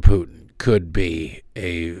Vladimir Putin could be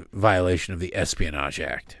a violation of the Espionage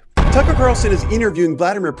Act. Tucker Carlson is interviewing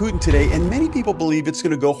Vladimir Putin today, and many people believe it's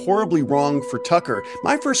going to go horribly wrong for Tucker.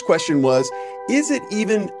 My first question was, is it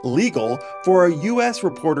even legal for a U.S.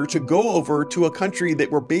 reporter to go over to a country that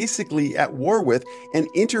we're basically at war with and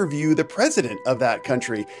interview the president of that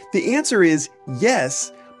country? The answer is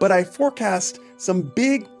yes, but I forecast some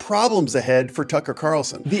big problems ahead for Tucker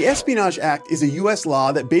Carlson. The Espionage Act is a U.S.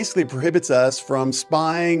 law that basically prohibits us from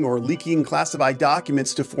spying or leaking classified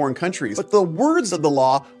documents to foreign countries. But the words of the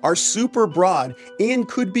law are super broad and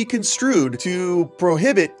could be construed to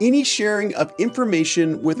prohibit any sharing of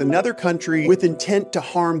information with another country with intent to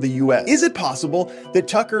harm the U.S. Is it possible that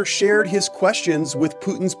Tucker shared his questions with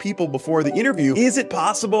Putin's people before the interview? Is it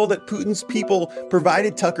possible that Putin's people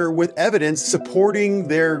provided Tucker with evidence supporting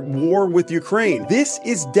their war with Ukraine? This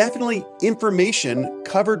is definitely information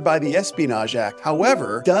covered by the Espionage Act.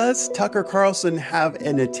 However, does Tucker Carlson have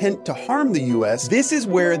an intent to harm the U.S.? This is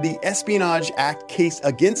where the Espionage Act case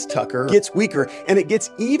against Tucker gets weaker, and it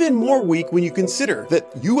gets even more weak when you consider that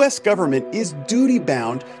U.S. government is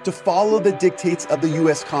duty-bound to follow the dictates of the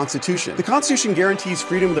U.S. Constitution. The Constitution guarantees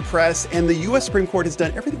freedom of the press, and the U.S. Supreme Court has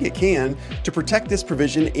done everything it can to protect this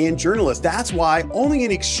provision and journalists. That's why only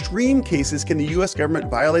in extreme cases can the U.S. government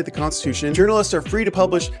violate the Constitution. Journalists are free to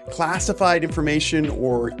publish classified information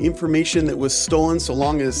or information that was stolen so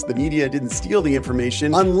long as the media didn't steal the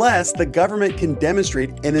information, unless the government can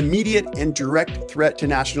demonstrate an immediate and direct threat to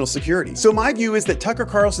national security. So my view is that Tucker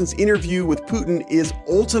Carlson's interview with Putin is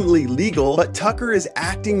ultimately legal, but Tucker is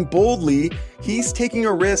acting boldly. He's taking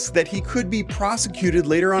a risk that he could be prosecuted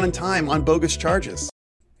later on in time on bogus charges.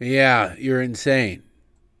 Yeah, you're insane.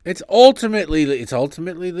 It's ultimately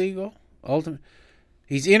legal.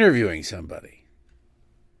 He's interviewing somebody.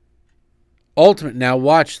 ultimate. Now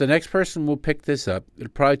watch, the next person will pick this up. It'll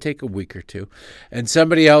probably take a week or two. And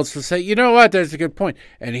somebody else will say, you know what, there's a good point.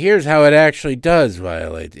 And here's how it actually does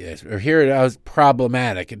violate this. Or here it was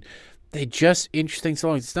problematic. And they just inch things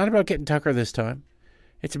along. It's not about getting Tucker this time.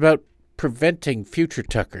 It's about preventing future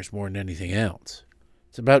Tuckers more than anything else.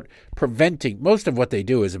 It's about preventing, most of what they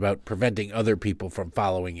do is about preventing other people from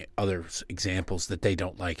following other examples that they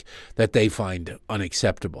don't like, that they find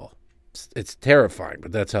unacceptable. It's terrifying,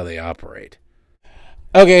 but that's how they operate.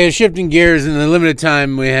 Okay, shifting gears in the limited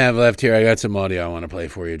time we have left here, I got some audio I want to play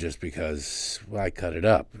for you just because I cut it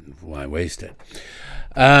up. Why waste it?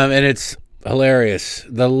 And it's hilarious.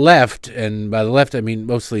 The left, and by the left I mean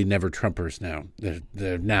mostly never-Trumpers now.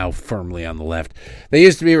 They're now firmly on the left. They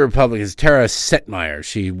used to be Republicans. Tara Setmeyer,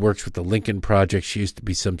 she works with the Lincoln Project. She used to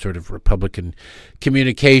be some sort of Republican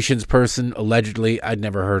communications person, allegedly. I'd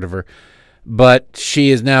never heard of her. But she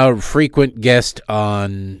is now a frequent guest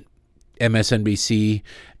on MSNBC,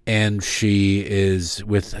 and she is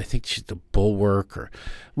with, I think she's the Bulwark or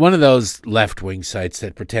one of those left-wing sites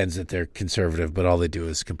that pretends that they're conservative, but all they do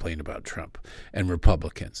is complain about Trump and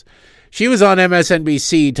Republicans. She was on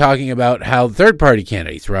MSNBC talking about how third-party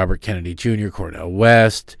candidates, Robert Kennedy Jr., Cornel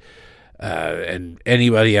West, and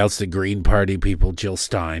anybody else, the Green Party people, Jill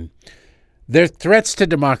Stein, they're threats to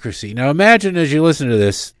democracy. Now imagine as you listen to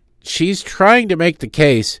this, she's trying to make the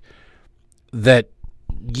case that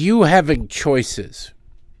you having choices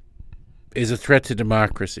is a threat to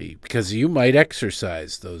democracy because you might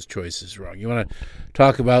exercise those choices wrong. You want to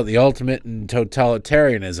talk about the ultimate in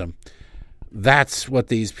totalitarianism. That's what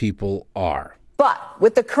these people are. But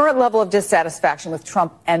with the current level of dissatisfaction with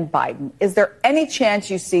Trump and Biden, is there any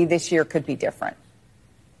chance you see this year could be different?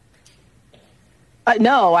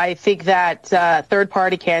 No, I think that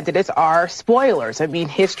third-party candidates are spoilers. I mean,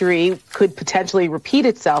 history could potentially repeat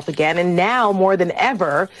itself again. And now, more than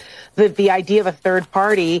ever, the idea of a third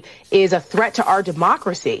party is a threat to our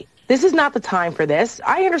democracy. This is not the time for this.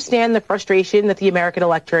 I understand the frustration that the American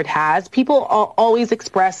electorate has. People always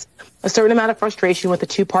express a certain amount of frustration with the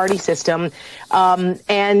two-party system.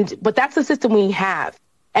 But that's the system we have.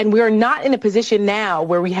 And we are not in a position now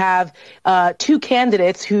where we have two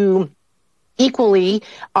candidates who equally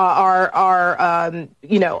are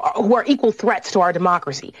equal threats to our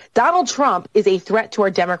democracy. Donald Trump is a threat to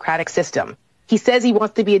our democratic system. He says he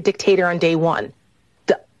wants to be a dictator on day one.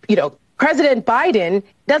 President Biden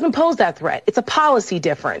doesn't pose that threat. It's a policy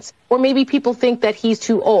difference. Or maybe people think that he's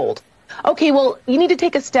too old. Okay, well, you need to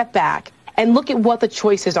take a step back and look at what the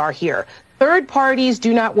choices are here. Third parties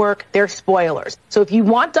do not work. They're spoilers. So if you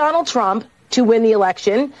want Donald Trump to win the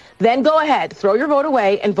election, then go ahead, throw your vote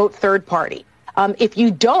away and vote third party. If you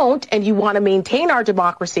don't and you want to maintain our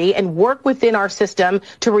democracy and work within our system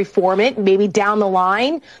to reform it, maybe down the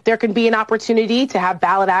line, there can be an opportunity to have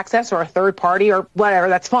ballot access or a third party or whatever,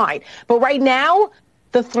 that's fine. But right now,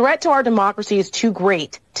 the threat to our democracy is too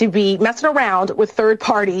great to be messing around with third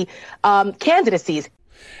party candidacies.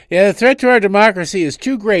 Yeah, the threat to our democracy is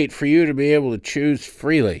too great for you to be able to choose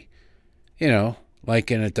freely, like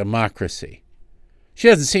in a democracy. She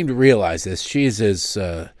doesn't seem to realize this. She's as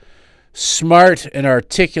smart and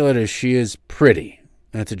articulate as she is pretty.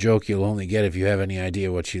 That's a joke you'll only get if you have any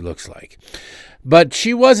idea what she looks like. But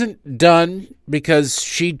she wasn't done because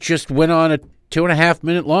she just went on a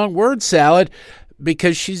 2.5-minute long word salad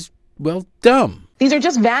because she's, dumb. These are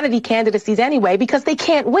just vanity candidacies anyway because they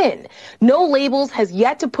can't win. No Labels has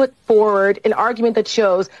yet to put forward an argument that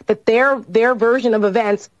shows that their version of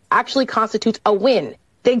events actually constitutes a win.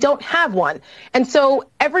 They don't have one. And so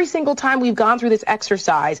every single time we've gone through this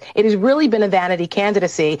exercise, it has really been a vanity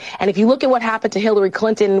candidacy. And if you look at what happened to Hillary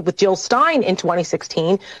Clinton with Jill Stein in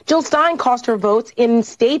 2016, Jill Stein cost her votes in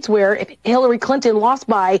states where Hillary Clinton lost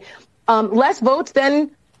by less votes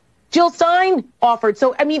than Jill Stein offered.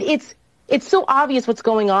 So, I mean, it's so obvious what's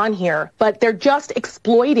going on here, but they're just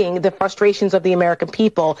exploiting the frustrations of the American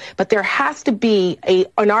people. But there has to be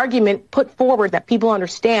an argument put forward that people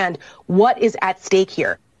understand what is at stake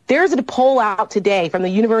here. There's a poll out today from the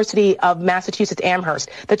University of Massachusetts Amherst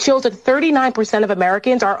that shows that 39% of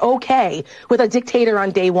Americans are okay with a dictator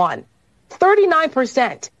on day one.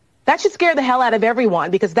 39%. That should scare the hell out of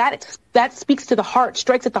everyone because that speaks to the heart,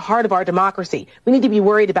 strikes at the heart of our democracy. We need to be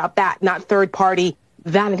worried about that, not third-party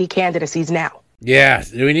vanity candidacies now. Yeah,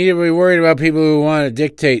 we need to be worried about people who want to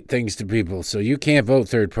dictate things to people, so you can't vote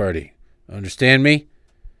third party. Understand me?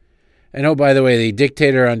 And oh, by the way, the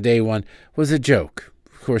dictator on day one was a joke.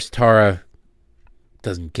 Of course, Tara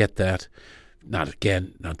doesn't get that. Not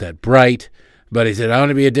that bright. But he said, I want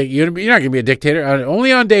to be a dictator. You're not going to be a dictator.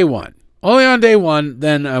 Only on day one. Only on day one,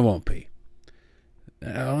 then I won't be.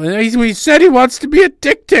 He said he wants to be a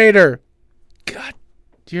dictator.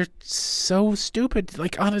 You're so stupid.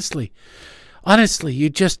 Like, honestly, you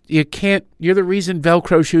can't. You're the reason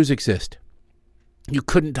Velcro shoes exist. You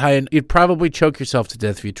couldn't you'd probably choke yourself to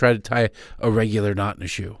death if you tried to tie a regular knot in a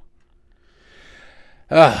shoe.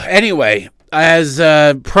 Anyway, as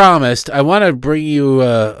promised, I want to bring you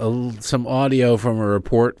some audio from a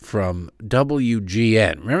report from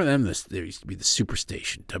WGN. Remember them? There used to be the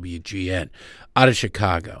superstation, WGN, out of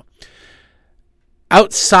Chicago.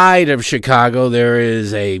 Outside of Chicago, there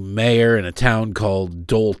is a mayor in a town called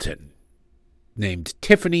Dalton named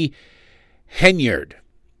Tiffany Henyard.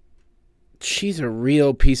 She's a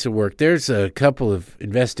real piece of work. There's a couple of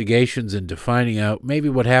investigations into finding out maybe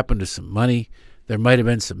what happened to some money. There might have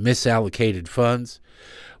been some misallocated funds.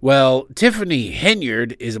 Well, Tiffany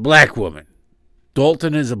Henyard is a black woman.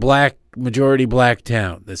 Dalton is a majority black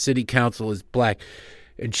town. The city council is black.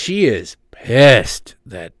 And she is pissed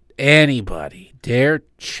that anybody dare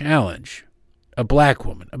challenge a black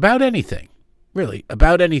woman about anything. Really,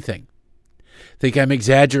 about anything. Think I'm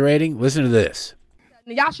exaggerating? Listen to this.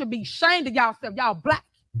 Y'all should be ashamed of yourself. Y'all black.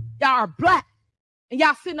 Y'all are black. And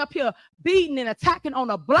y'all sitting up here beating and attacking on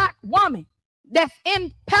a black woman that's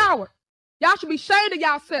in power. Y'all should be ashamed of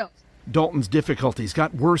yourselves. Dalton's difficulties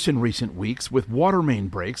got worse in recent weeks with water main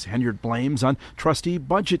breaks. Henyard blames on trustee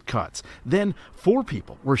budget cuts. Then 4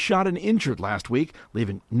 people were shot and injured last week,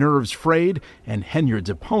 leaving nerves frayed, and Henyard's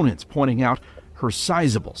opponents pointing out her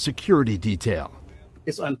sizable security detail.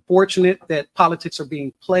 It's unfortunate that politics are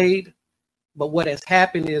being played, but what has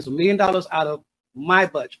happened is $1 million out of my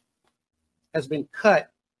budget has been cut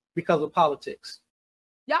because of politics.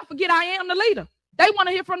 Y'all forget I am the leader. They want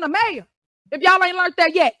to hear from the mayor. If y'all ain't learned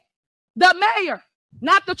that yet. The mayor,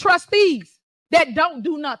 not the trustees that don't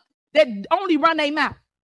do nothing, that only run their mouth.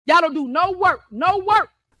 Y'all don't do no work.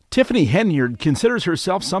 Tiffany Henyard considers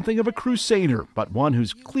herself something of a crusader, but one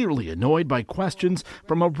who's clearly annoyed by questions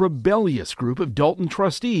from a rebellious group of Dalton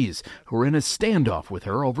trustees who are in a standoff with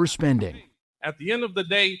her over spending. At the end of the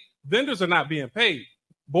day, vendors are not being paid.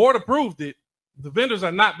 Board approved it. The vendors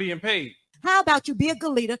are not being paid. How about you be a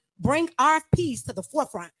good leader, bring RFPs to the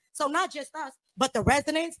forefront, so not just us, but the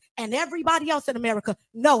residents and everybody else in America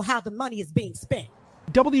know how the money is being spent.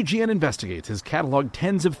 WGN Investigates has cataloged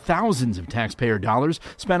tens of thousands of taxpayer dollars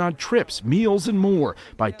spent on trips, meals, and more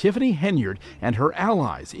by Tiffany Henyard and her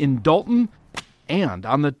allies in Dalton and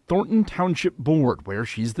on the Thornton Township Board, where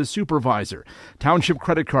she's the supervisor. Township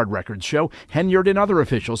credit card records show Henyard and other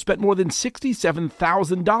officials spent more than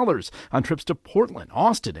 $67,000 on trips to Portland,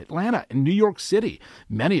 Austin, Atlanta, and New York City.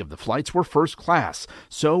 Many of the flights were first class.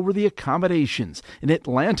 So were the accommodations. In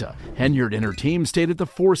Atlanta, Henyard and her team stayed at the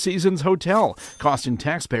Four Seasons Hotel, costing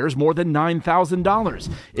taxpayers more than $9,000.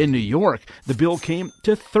 In New York, the bill came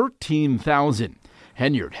to $13,000.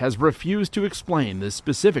 Henyard has refused to explain the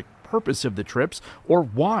specific purpose of the trips or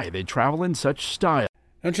why they travel in such style.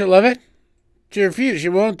 Don't you love it? She refused. She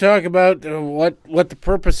won't talk about what the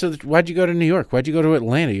purpose of. Why'd you go to New York? Why'd you go to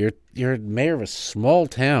Atlanta? You're mayor of a small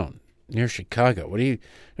town near Chicago. What do you?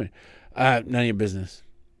 None of your business.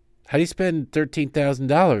 How do you spend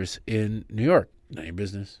 $13,000 in New York? None of your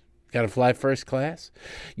business. Got to fly first class?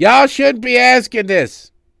 Y'all shouldn't be asking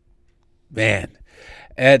this. Man,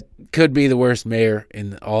 it could be the worst mayor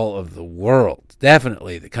in all of the world.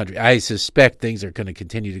 Definitely the country. I suspect things are going to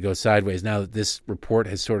continue to go sideways now that this report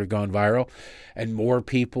has sort of gone viral and more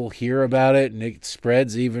people hear about it and it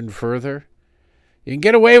spreads even further. You can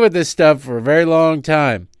get away with this stuff for a very long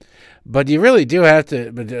time, but you really do have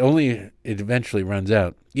to, but only it eventually runs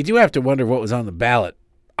out. You do have to wonder what was on the ballot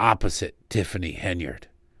opposite Tiffany Henyard.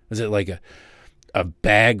 Was it like a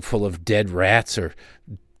bag full of dead rats or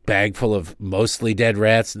bag full of mostly dead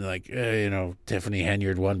rats and like, Tiffany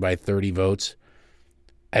Henyard won by 30 votes?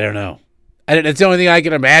 I don't know. It's the only thing I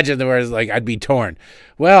can imagine where it's like I'd be torn.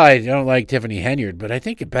 Well, I don't like Tiffany Henyard, but I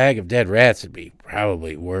think a bag of dead rats would be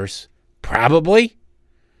probably worse. Probably?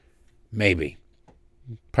 Maybe.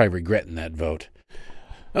 Probably regretting that vote.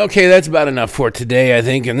 Okay, that's about enough for today, I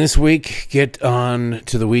think. And this week, get on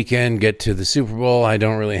to the weekend, get to the Super Bowl. I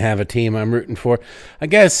don't really have a team I'm rooting for. I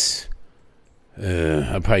guess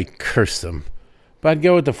I'll probably curse them. But I'd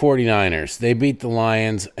go with the 49ers. They beat the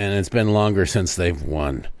Lions, and it's been longer since they've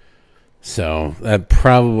won. So that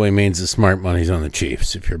probably means the smart money's on the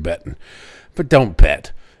Chiefs if you're betting. But don't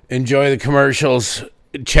bet. Enjoy the commercials.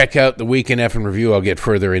 Check out the Weekend F and Review. I'll get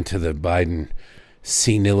further into the Biden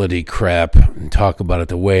senility crap and talk about it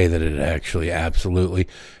the way that it actually absolutely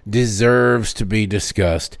deserves to be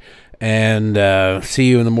discussed. And see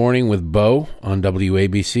you in the morning with Bo on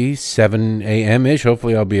WABC, 7 a.m.-ish.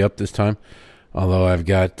 Hopefully I'll be up this time. Although I've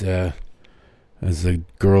got as the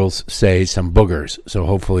girls say, some boogers. So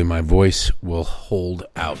hopefully my voice will hold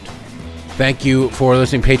out. Thank you for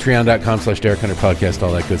listening. Patreon.com/Derek Hunter Podcast,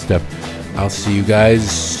 all that good stuff. I'll see you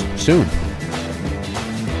guys soon.